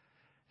answered.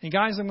 And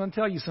guys, I'm going to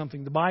tell you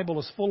something. The Bible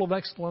is full of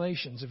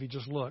explanations if you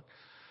just look.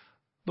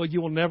 But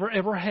you will never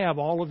ever have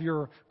all of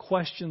your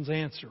questions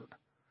answered.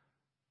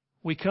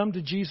 We come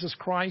to Jesus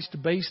Christ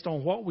based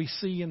on what we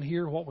see and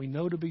hear, what we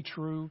know to be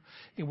true,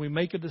 and we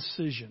make a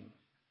decision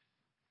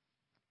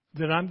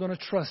that I'm going to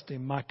trust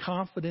Him. My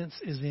confidence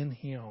is in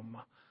Him.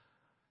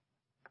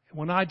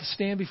 When I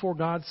stand before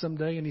God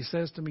someday and He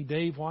says to me,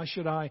 "Dave, why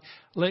should I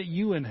let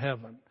you in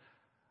heaven?"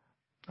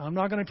 I'm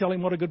not going to tell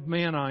Him what a good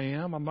man I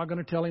am. I'm not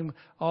going to tell Him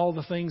all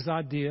the things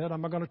I did.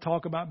 I'm not going to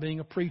talk about being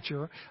a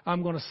preacher.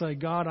 I'm going to say,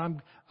 "God,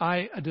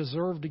 I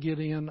deserve to get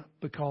in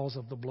because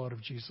of the blood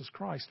of Jesus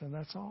Christ." And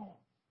that's all.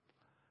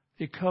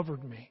 It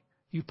covered me.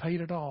 You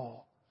paid it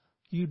all.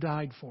 You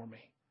died for me.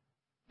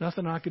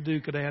 Nothing I could do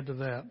could add to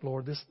that,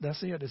 Lord.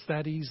 That's it. It's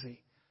that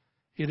easy.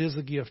 It is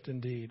a gift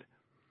indeed.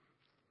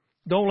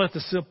 Don't let the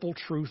simple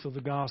truth of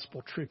the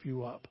gospel trip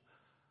you up.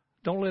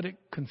 Don't let it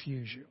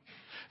confuse you.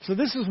 So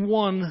this is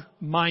one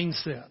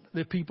mindset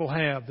that people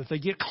have, that they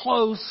get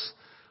close,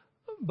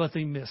 but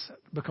they miss it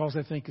because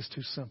they think it's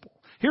too simple.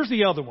 Here's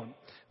the other one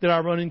that I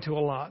run into a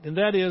lot, and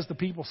that is the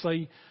people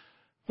say,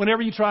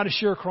 whenever you try to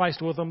share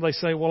Christ with them, they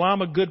say, "Well,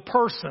 I'm a good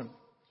person.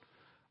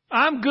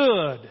 I'm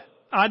good.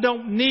 I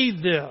don't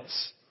need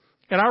this.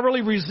 And I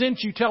really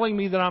resent you telling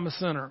me that I'm a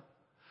sinner."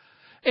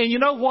 And you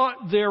know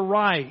what? They're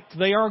right.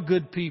 They are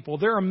good people.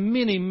 There are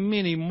many,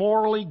 many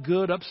morally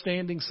good,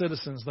 upstanding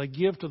citizens. They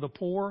give to the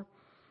poor.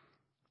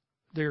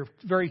 They're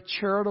very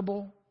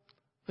charitable.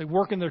 They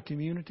work in their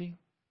community.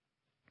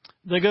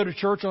 They go to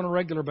church on a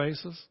regular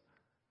basis.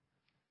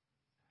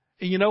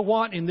 And you know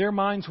what? In their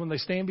minds, when they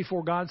stand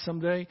before God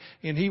someday,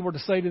 and He were to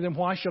say to them,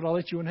 "Why should I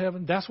let you in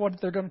heaven?" That's what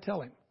they're going to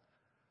tell Him.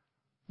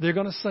 They're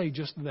going to say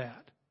just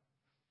that.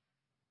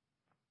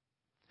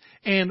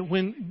 And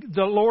when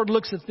the Lord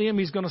looks at them,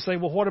 He's going to say,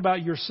 "Well, what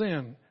about your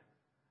sin?"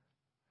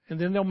 And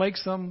then they'll make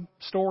some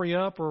story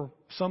up or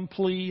some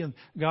plea, and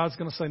God's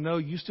going to say, "No,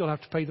 you still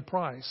have to pay the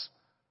price.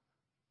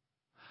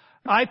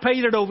 I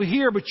paid it over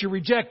here, but you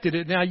rejected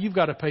it. Now you've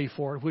got to pay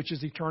for it, which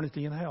is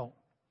eternity in hell."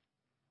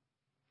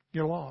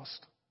 You're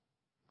lost.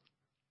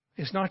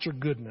 It's not your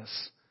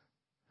goodness.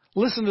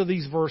 Listen to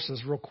these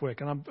verses real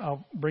quick, and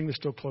I'll bring this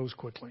to a close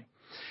quickly.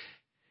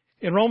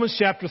 In Romans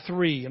chapter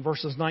 3, in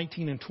verses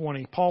 19 and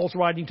 20, Paul's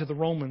writing to the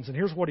Romans, and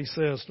here's what he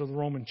says to the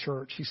Roman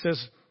church. He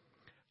says,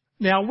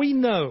 "Now we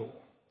know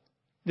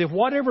that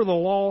whatever the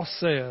law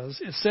says,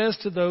 it says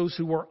to those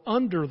who are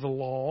under the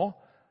law,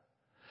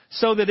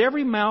 so that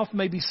every mouth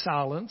may be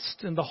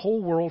silenced and the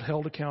whole world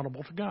held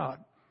accountable to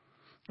God."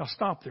 I'll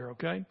stop there,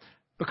 okay?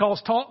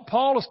 Because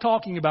Paul is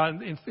talking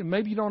about, and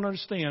maybe you don't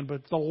understand,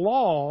 but the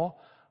law,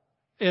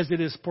 as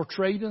it is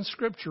portrayed in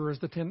Scripture, is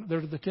the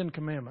 10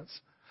 Commandments.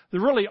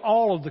 They're really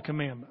all of the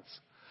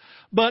commandments.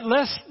 But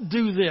let's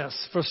do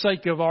this for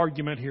sake of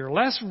argument here.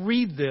 Let's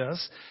read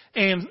this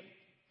and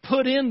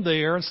put in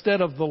there,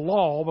 instead of the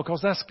law,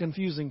 because that's a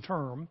confusing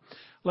term,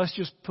 let's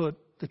just put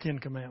the 10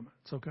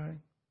 Commandments, okay?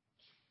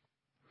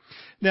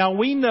 Now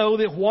we know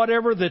that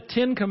whatever the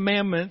 10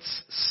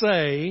 Commandments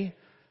say,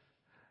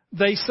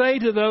 They say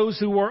to those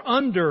who are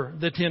under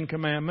the 10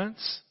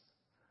 Commandments,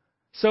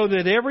 so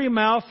that every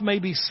mouth may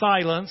be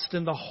silenced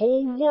and the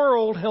whole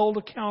world held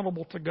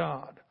accountable to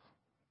God.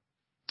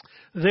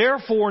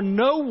 Therefore,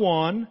 no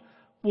one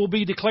will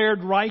be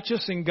declared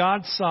righteous in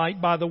God's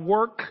sight by the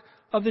work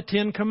of the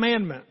 10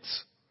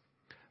 Commandments.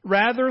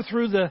 Rather,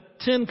 through the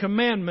 10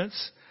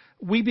 Commandments,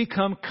 we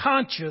become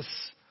conscious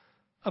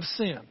of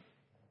sin.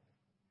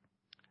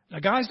 Now,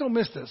 guys, don't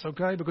miss this,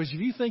 okay? Because if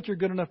you think you're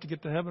good enough to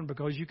get to heaven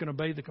because you can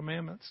obey the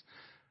commandments,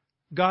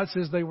 God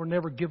says they were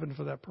never given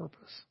for that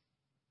purpose.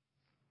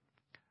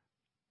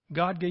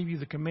 God gave you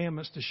the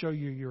commandments to show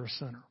you you're a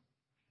sinner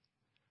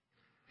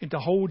and to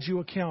hold you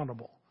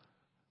accountable,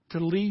 to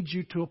lead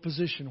you to a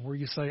position where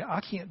you say, I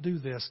can't do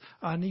this.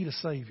 I need a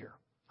Savior.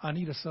 I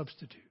need a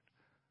substitute.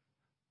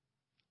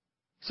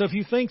 So if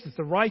you think that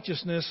the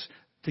righteousness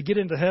to get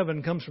into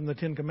heaven comes from the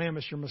 10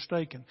 Commandments, you're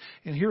mistaken.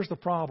 And here's the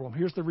problem.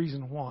 Here's the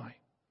reason why.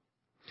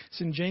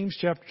 It's in James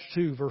chapter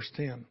 2, verse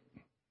 10.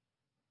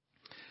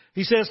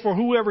 He says, for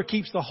whoever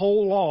keeps the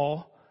whole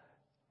law,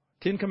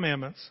 10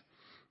 Commandments,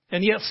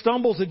 and yet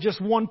stumbles at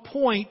just one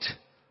point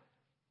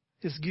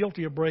is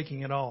guilty of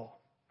breaking it all.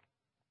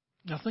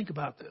 Now think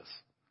about this.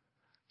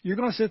 You're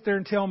going to sit there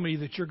and tell me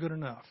that you're good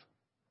enough.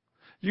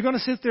 You're going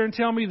to sit there and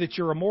tell me that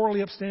you're a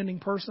morally upstanding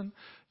person.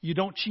 You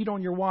don't cheat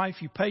on your wife.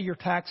 You pay your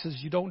taxes.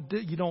 You don't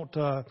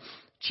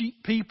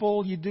cheat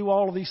people. You do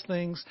all of these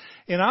things.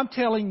 And I'm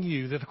telling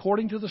you that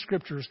according to the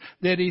Scriptures,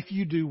 that if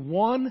you do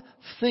one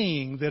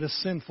thing that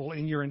is sinful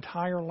in your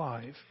entire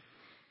life,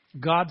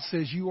 God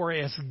says you are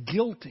as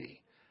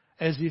guilty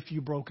as if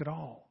you broke it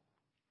all.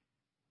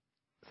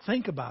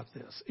 Think about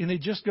this. And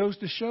it just goes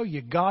to show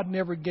you, God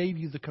never gave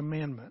you the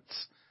commandments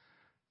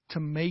to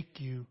make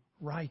you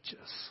righteous.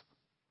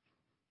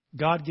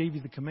 God gave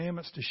you the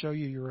commandments to show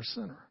you you're a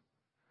sinner.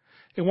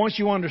 And once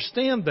you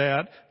understand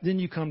that, then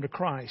you come to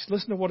Christ.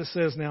 Listen to what it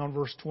says now in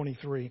verse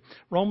 23.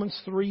 Romans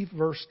 3,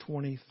 verse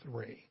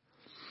 23.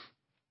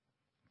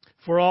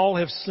 For all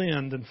have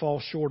sinned and fall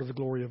short of the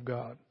glory of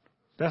God.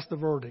 That's the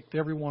verdict,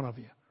 every one of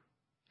you.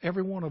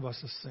 Every one of us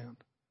has sinned.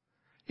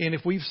 And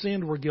if we've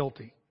sinned, we're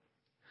guilty.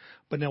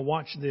 But now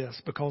watch this,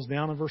 because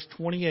down in verse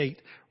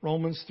 28,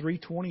 Romans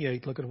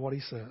 3:28, look at what he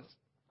says.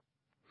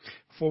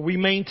 For we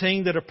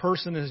maintain that a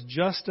person is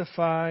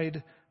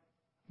justified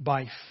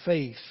by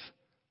faith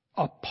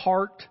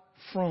apart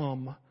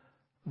from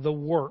the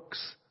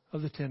works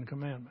of the 10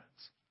 Commandments.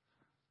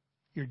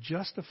 You're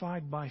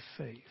justified by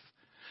faith.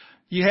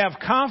 You have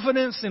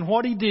confidence in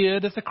what He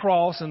did at the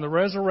cross and the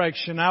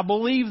resurrection. I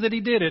believe that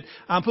He did it.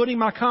 I'm putting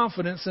my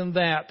confidence in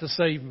that to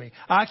save me.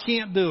 I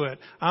can't do it.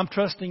 I'm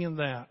trusting in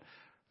that.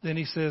 Then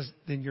He says,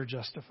 then you're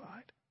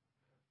justified.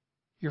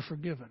 You're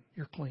forgiven.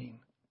 You're clean.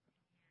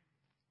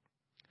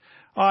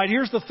 All right,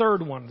 here's the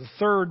third one, the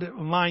third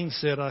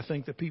mindset I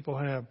think that people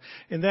have,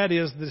 and that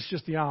is that it's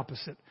just the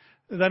opposite.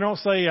 They don't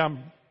say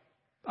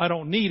I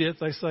don't need it.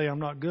 They say I'm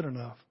not good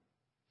enough.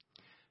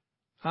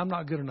 I'm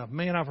not good enough.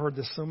 Man, I've heard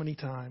this so many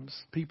times.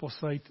 People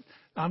say,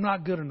 I'm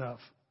not good enough.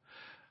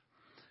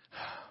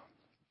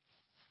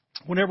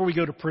 Whenever we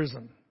go to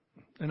prison,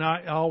 and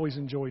I always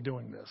enjoy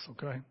doing this,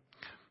 okay?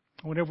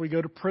 Whenever we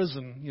go to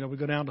prison, we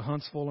go down to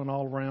Huntsville and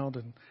all around,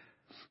 and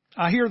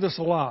I hear this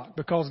a lot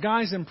because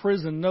guys in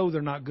prison know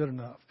they're not good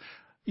enough.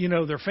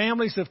 Their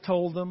families have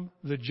told them,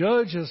 the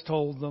judge has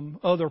told them,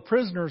 other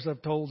prisoners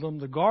have told them,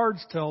 the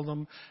guards tell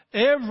them,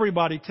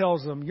 everybody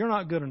tells them, you're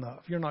not good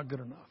enough, you're not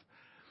good enough.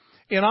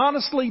 And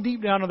honestly,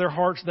 deep down in their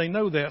hearts, they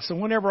know that. So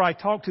whenever I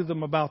talk to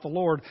them about the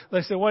Lord,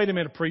 they say, wait a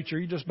minute, preacher,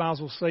 you just might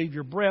as well save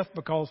your breath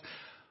because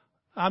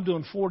I'm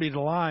doing 40 to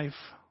life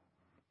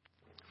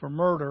for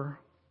murder.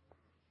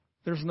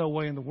 There's no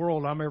way in the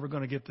world I'm ever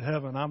going to get to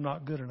heaven. I'm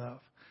not good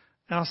enough.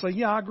 And I'll say,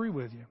 yeah, I agree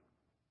with you.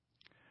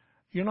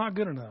 You're not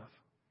good enough.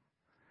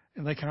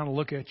 And they kind of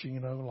look at you,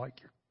 like,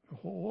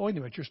 well, wait a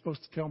minute, you're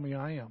supposed to tell me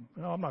I am.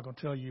 No, I'm not going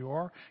to tell you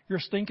are. You're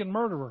a stinking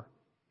murderer.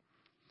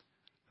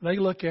 They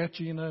look at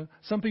you,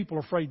 some people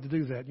are afraid to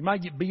do that. You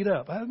might get beat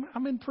up.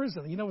 I'm in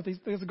prison. With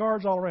there's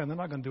guards all around. They're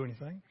not going to do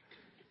anything.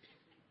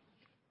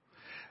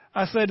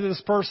 I said to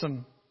this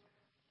person,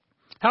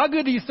 how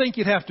good do you think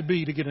you'd have to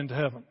be to get into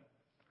heaven?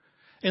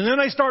 And then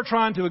they start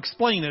trying to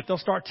explain it. They'll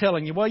start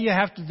telling you, well, you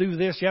have to do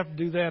this, you have to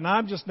do that. And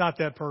I'm just not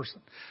that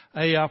person.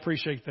 Hey, I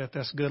appreciate that.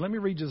 That's good. Let me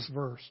read you this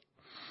verse.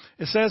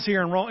 It says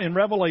here in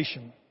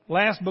Revelation,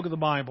 last book of the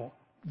Bible,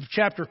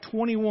 chapter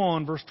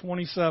 21, verse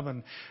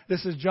 27.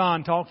 This is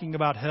John talking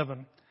about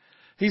heaven.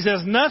 He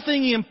says,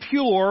 nothing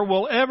impure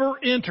will ever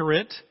enter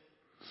it,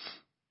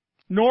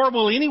 nor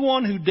will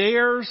anyone who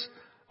does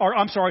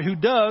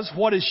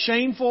what is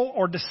shameful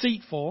or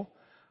deceitful,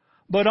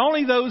 but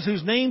only those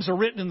whose names are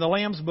written in the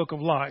Lamb's book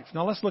of life.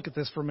 Now let's look at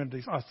this for a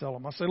minute. I tell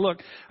them,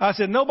 I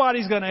said,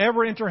 nobody's going to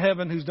ever enter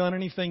heaven who's done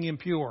anything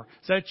impure.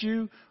 Is that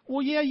you?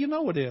 Well, yeah,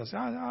 it is.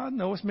 I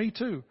know it's me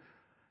too.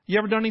 You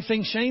ever done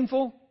anything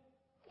shameful?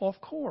 Well,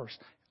 of course.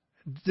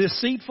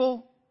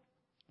 Deceitful?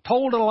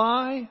 Told a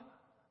lie?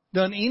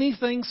 Done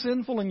anything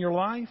sinful in your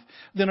life?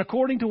 Then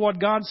according to what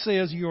God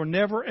says, you are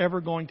never ever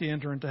going to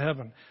enter into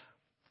heaven.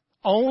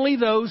 Only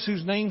those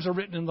whose names are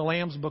written in the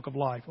Lamb's Book of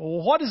Life.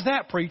 Well, what is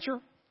that, preacher?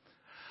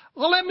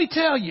 Well, let me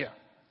tell you.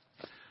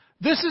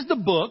 This is the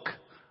book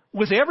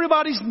with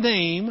everybody's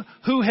name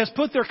who has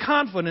put their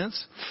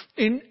confidence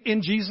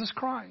in Jesus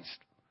Christ.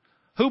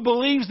 Who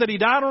believes that He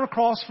died on a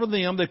cross for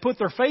them. They put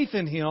their faith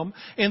in Him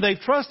and they've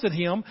trusted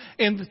Him.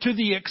 And to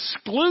the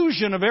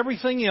exclusion of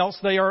everything else,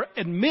 they are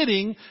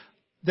admitting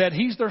that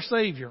He's their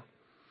Savior.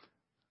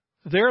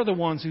 They're the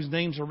ones whose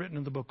names are written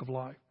in the book of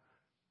life.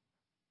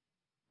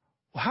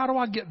 Well, how do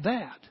I get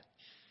that?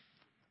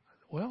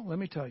 Well, let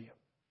me tell you.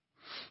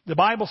 The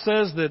Bible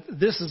says that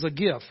this is a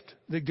gift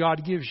that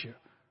God gives you.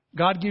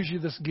 God gives you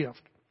this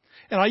gift.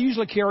 And I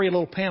usually carry a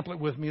little pamphlet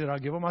with me that I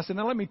give them. I said,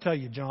 now let me tell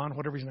you, John,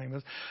 whatever his name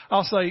is.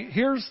 I'll say,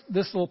 here's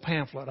this little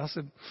pamphlet. I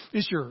said,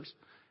 it's yours.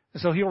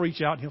 And so he'll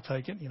reach out and he'll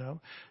take it, you know.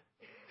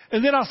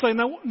 And then I'll say,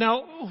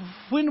 now,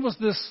 when was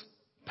this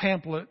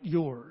pamphlet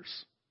yours?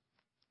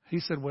 He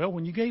said, well,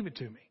 when you gave it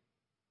to me.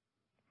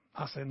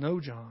 I said, no,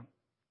 John.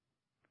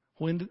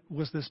 When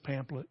was this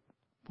pamphlet?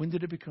 When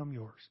did it become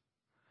yours?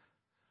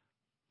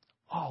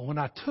 Oh, when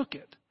I took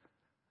it.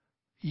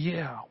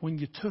 Yeah, when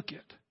you took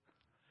it.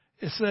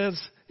 It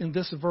says in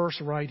this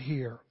verse right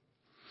here,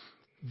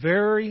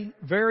 very,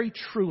 very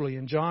truly,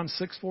 in John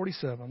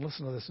 6:47,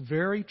 listen to this,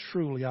 very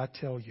truly I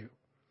tell you,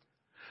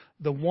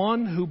 the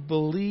one who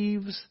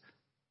believes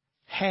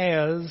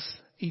has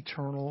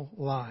eternal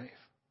life.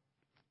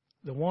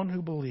 The one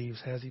who believes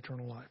has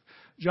eternal life.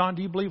 John,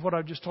 do you believe what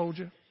I just told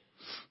you?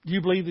 Do you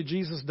believe that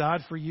Jesus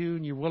died for you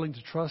and you're willing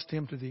to trust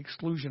Him to the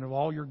exclusion of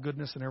all your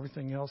goodness and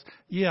everything else?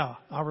 Yeah,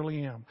 I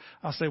really am.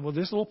 I say, well,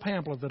 this little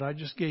pamphlet that I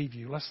just gave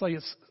you, let's say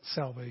it's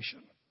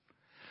salvation.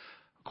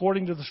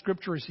 According to the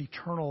Scripture, it's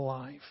eternal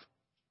life.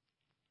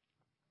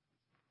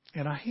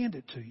 And I hand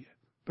it to you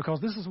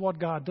because this is what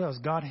God does.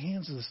 God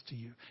hands this to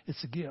you.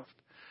 It's a gift.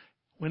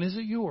 When is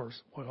it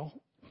yours? Well,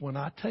 when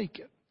I take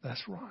it.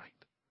 That's right.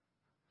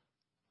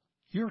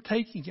 You're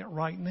taking it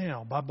right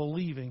now by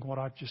believing what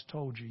I've just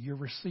told you. You're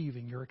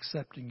receiving, you're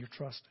accepting, you're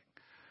trusting.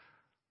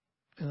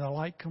 And the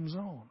light comes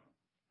on.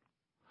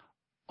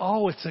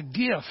 Oh, it's a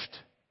gift.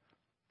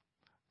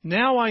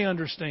 Now I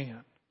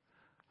understand.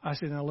 I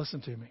said, now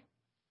listen to me.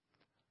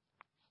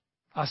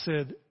 I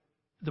said,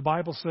 the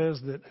Bible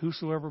says that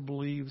whosoever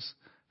believes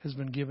has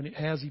been given, it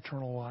has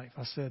eternal life.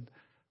 I said,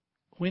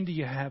 when do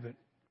you have it?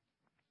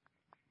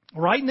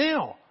 Right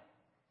now.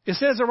 It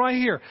says it right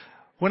here.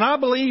 When I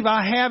believe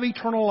I have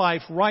eternal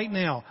life right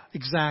now.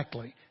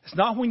 Exactly. It's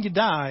not when you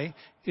die.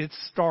 It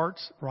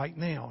starts right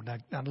now.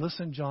 Now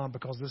listen, John,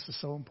 because this is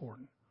so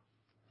important.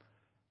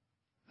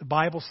 The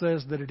Bible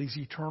says that it is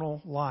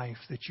eternal life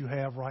that you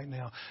have right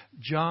now.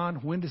 John,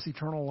 when does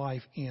eternal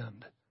life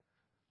end?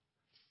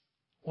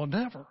 Well,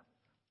 never.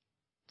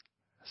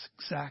 That's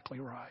exactly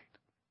right.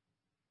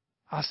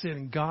 I said,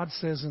 and God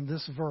says in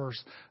this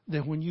verse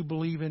that when you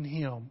believe in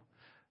Him,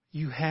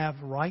 you have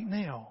right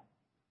now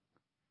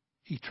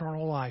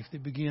eternal life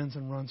that begins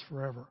and runs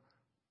forever.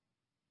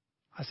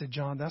 I said,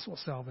 John, that's what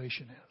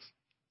salvation is.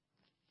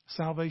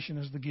 Salvation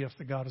is the gift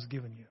that God has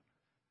given you.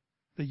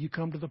 That you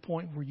come to the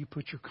point where you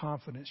put your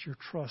confidence, your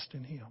trust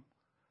in Him.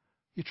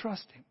 You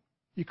trust Him.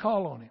 You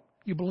call on Him.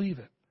 You believe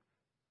it.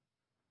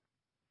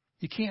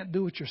 You can't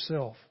do it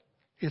yourself.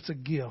 It's a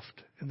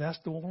gift. And that's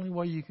the only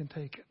way you can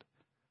take it.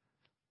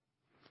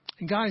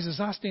 And guys, as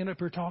I stand up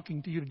here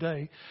talking to you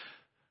today,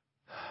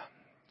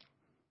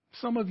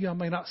 some of you I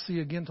may not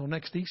see again till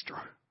next Easter.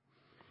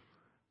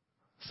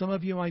 Some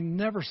of you I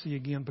never see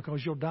again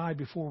because you'll die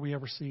before we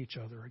ever see each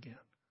other again.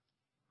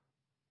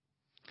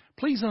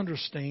 Please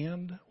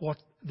understand what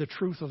the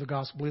truth of the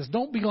gospel is.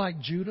 Don't be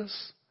like Judas.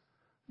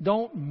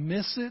 Don't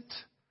miss it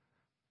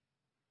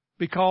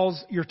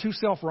because you're too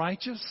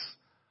self-righteous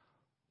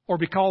or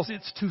because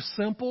it's too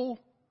simple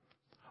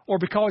or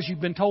because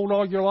you've been told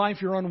all your life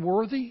you're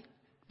unworthy.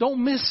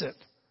 Don't miss it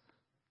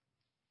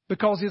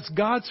because it's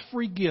God's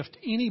free gift.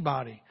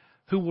 Anybody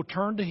who will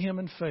turn to Him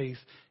in faith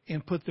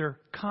and put their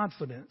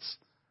confidence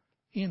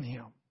in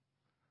Him.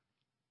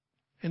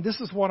 And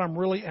this is what I'm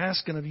really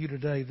asking of you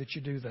today, that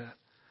you do that.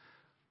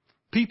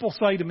 People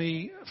say to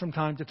me from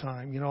time to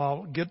time,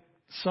 I'll get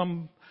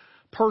some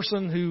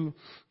person who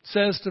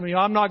says to me,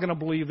 I'm not going to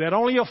believe that.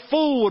 Only a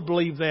fool would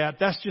believe that.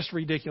 That's just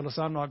ridiculous.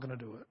 I'm not going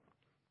to do it.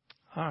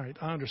 All right,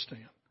 I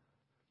understand.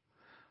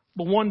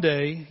 But one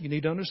day, you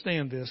need to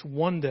understand this,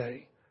 one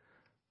day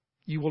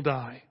you will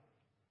die.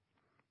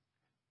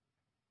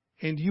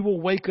 And you will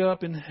wake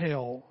up in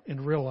hell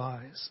and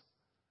realize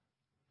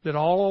that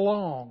all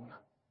along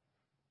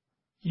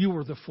you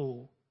were the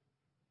fool.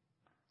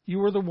 You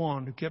were the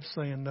one who kept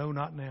saying, no,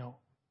 not now.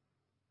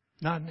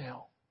 Not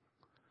now.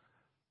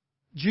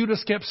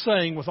 Judas kept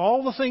saying, with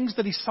all the things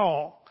that he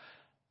saw,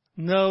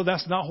 no,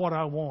 that's not what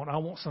I want. I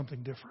want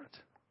something different.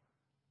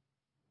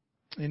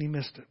 And he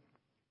missed it.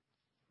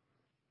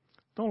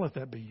 Don't let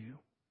that be you.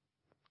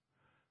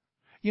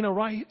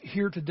 Right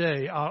here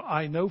today,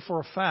 I know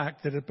for a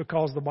fact that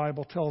because the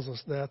Bible tells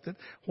us that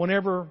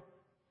whenever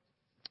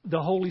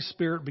the Holy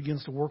Spirit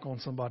begins to work on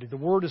somebody, the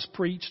Word is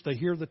preached, they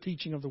hear the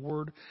teaching of the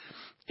Word,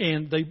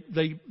 And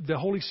the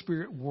Holy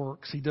Spirit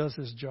works. He does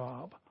His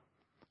job.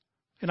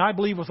 And I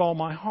believe with all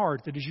my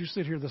heart that as you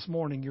sit here this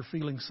morning, you're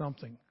feeling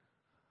something.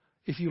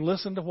 If you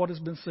listen to what has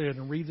been said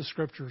and read the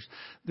Scriptures,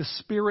 the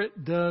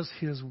Spirit does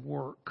His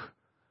work.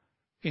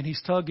 And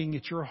He's tugging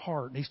at your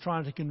heart. And He's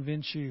trying to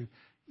convince you,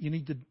 you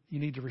need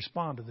to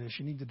respond to this.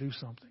 You need to do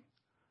something.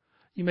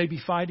 You may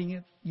be fighting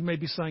it. You may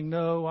be saying,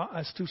 no,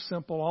 it's too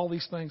simple, all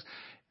these things.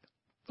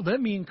 Let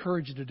me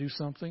encourage you to do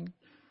something.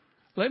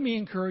 Let me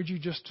encourage you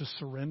just to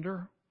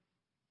surrender.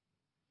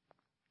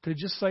 To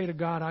just say to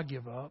God, I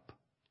give up.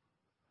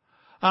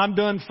 I'm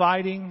done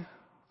fighting.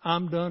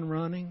 I'm done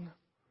running.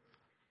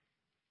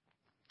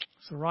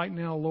 So right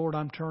now, Lord,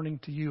 I'm turning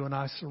to You and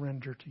I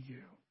surrender to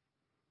You.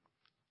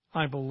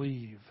 I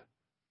believe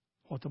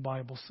what the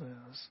Bible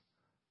says.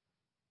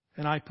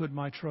 And I put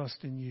my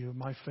trust in You,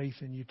 my faith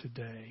in You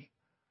today.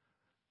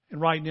 And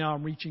right now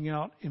I'm reaching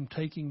out and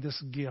taking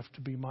this gift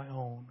to be my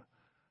own.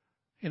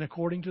 And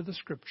according to the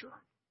Scripture,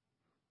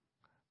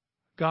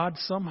 God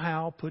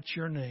somehow puts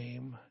Your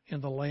name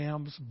in the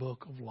Lamb's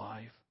book of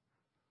life.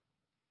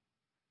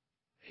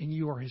 And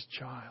you are His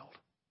child.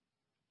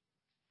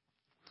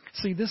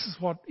 See, this is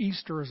what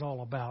Easter is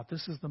all about.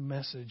 This is the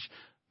message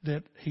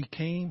that He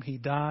came, He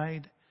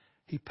died,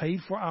 He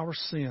paid for our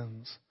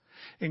sins.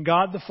 And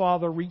God the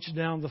Father reached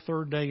down the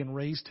third day and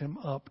raised Him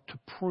up to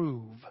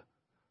prove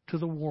to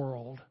the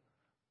world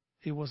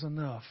it was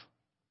enough.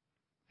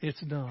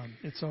 It's done.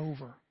 It's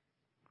over.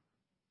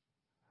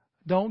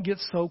 Don't get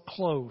so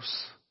close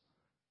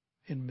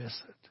and miss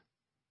it.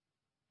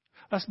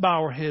 Let's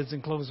bow our heads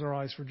and close our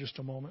eyes for just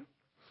a moment.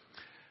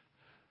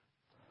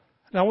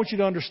 Now I want you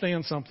to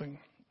understand something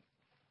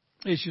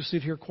as you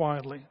sit here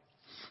quietly.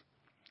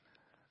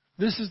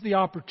 This is the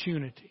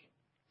opportunity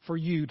for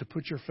you to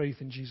put your faith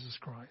in Jesus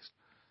Christ.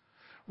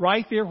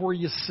 Right there where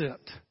you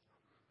sit.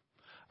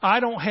 I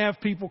don't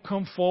have people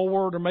come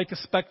forward or make a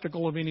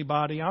spectacle of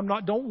anybody.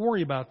 Don't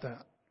worry about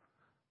that.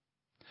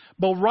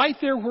 But right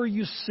there where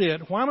you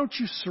sit, why don't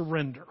you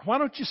surrender? Why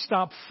don't you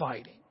stop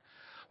fighting?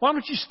 Why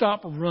don't you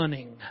stop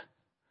running?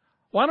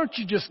 Why don't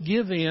you just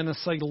give in and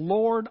say,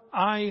 Lord,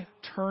 I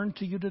turn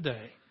to You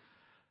today,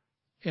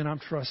 and I'm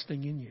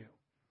trusting in You.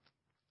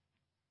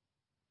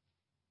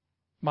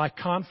 My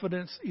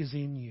confidence is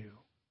in You.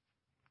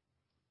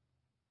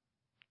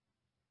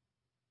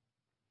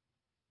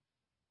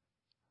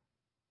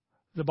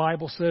 The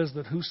Bible says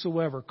that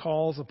whosoever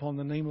calls upon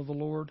the name of the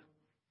Lord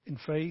in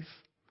faith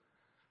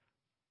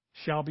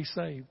shall be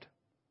saved.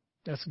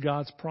 That's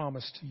God's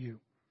promise to you.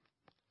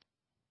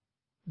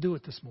 Do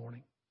it this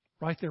morning,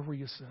 right there where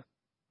you sit.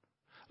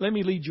 Let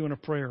me lead you in a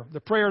prayer. The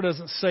prayer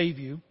doesn't save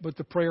you, but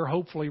the prayer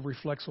hopefully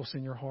reflects what's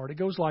in your heart. It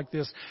goes like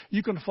this.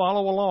 You can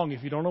follow along.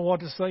 If you don't know what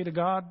to say to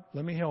God,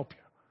 let me help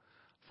you.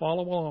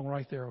 Follow along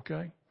right there,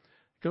 okay?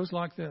 It goes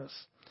like this.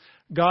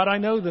 God, I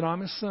know that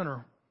I'm a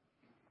sinner.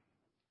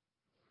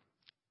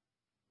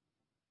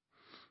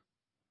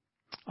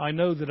 I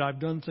know that I've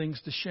done things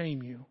to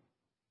shame You.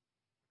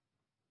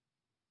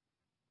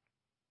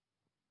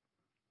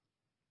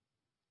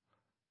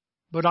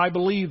 But I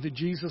believe that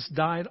Jesus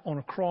died on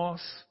a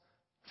cross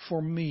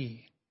for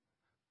me.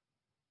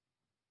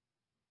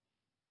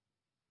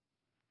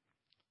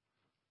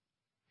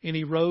 And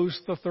He rose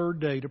the third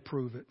day to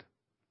prove it.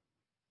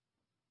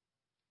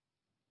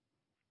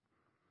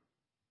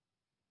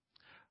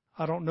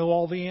 I don't know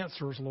all the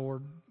answers,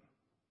 Lord,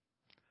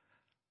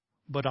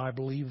 but I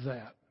believe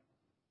that.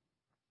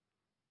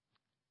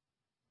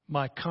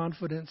 My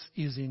confidence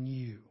is in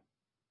You.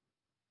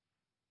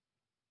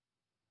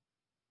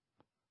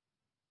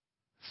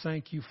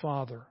 Thank You,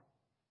 Father,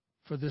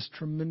 for this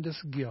tremendous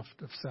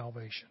gift of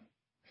salvation.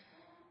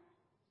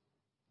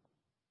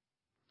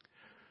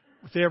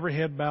 With every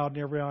head bowed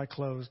and every eye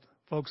closed,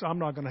 folks, I'm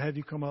not going to have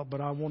you come up,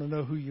 but I want to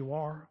know who you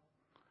are.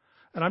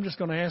 And I'm just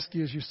going to ask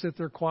you as you sit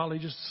there quietly,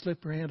 just to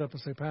slip your hand up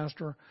and say,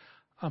 Pastor,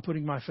 I'm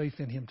putting my faith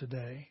in Him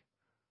today.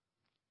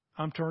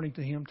 I'm turning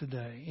to Him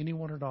today.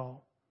 Anyone at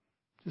all.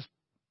 Just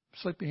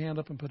slip your hand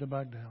up and put it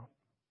back down.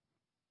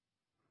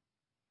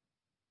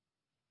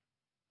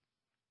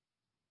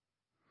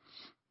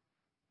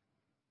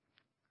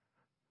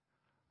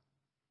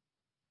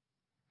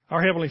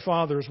 Our Heavenly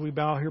Father, as we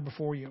bow here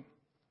before You,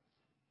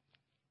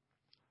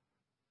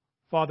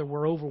 Father,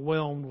 we're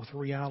overwhelmed with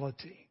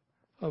reality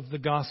of the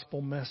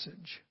gospel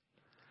message.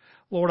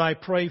 Lord, I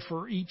pray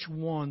for each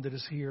one that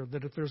is here,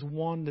 that if there's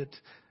one that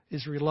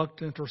is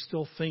reluctant or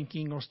still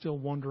thinking or still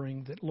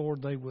wondering, that,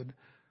 Lord, they would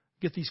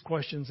get these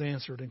questions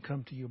answered and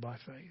come to You by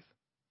faith.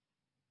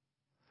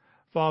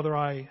 Father,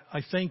 I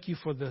thank You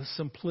for the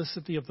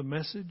simplicity of the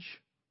message.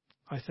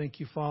 I thank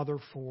You, Father,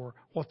 for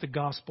what the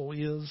gospel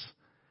is.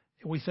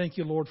 And we thank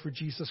You, Lord, for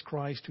Jesus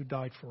Christ who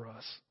died for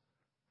us.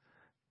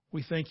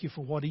 We thank You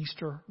for what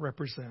Easter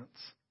represents.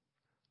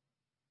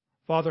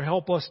 Father,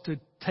 help us to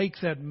take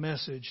that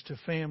message to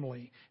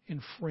family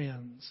and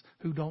friends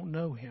who don't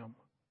know Him.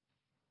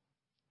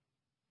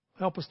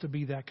 Help us to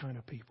be that kind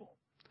of people.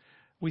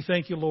 We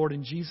thank You, Lord,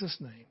 in Jesus'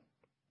 name.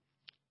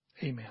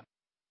 Amen.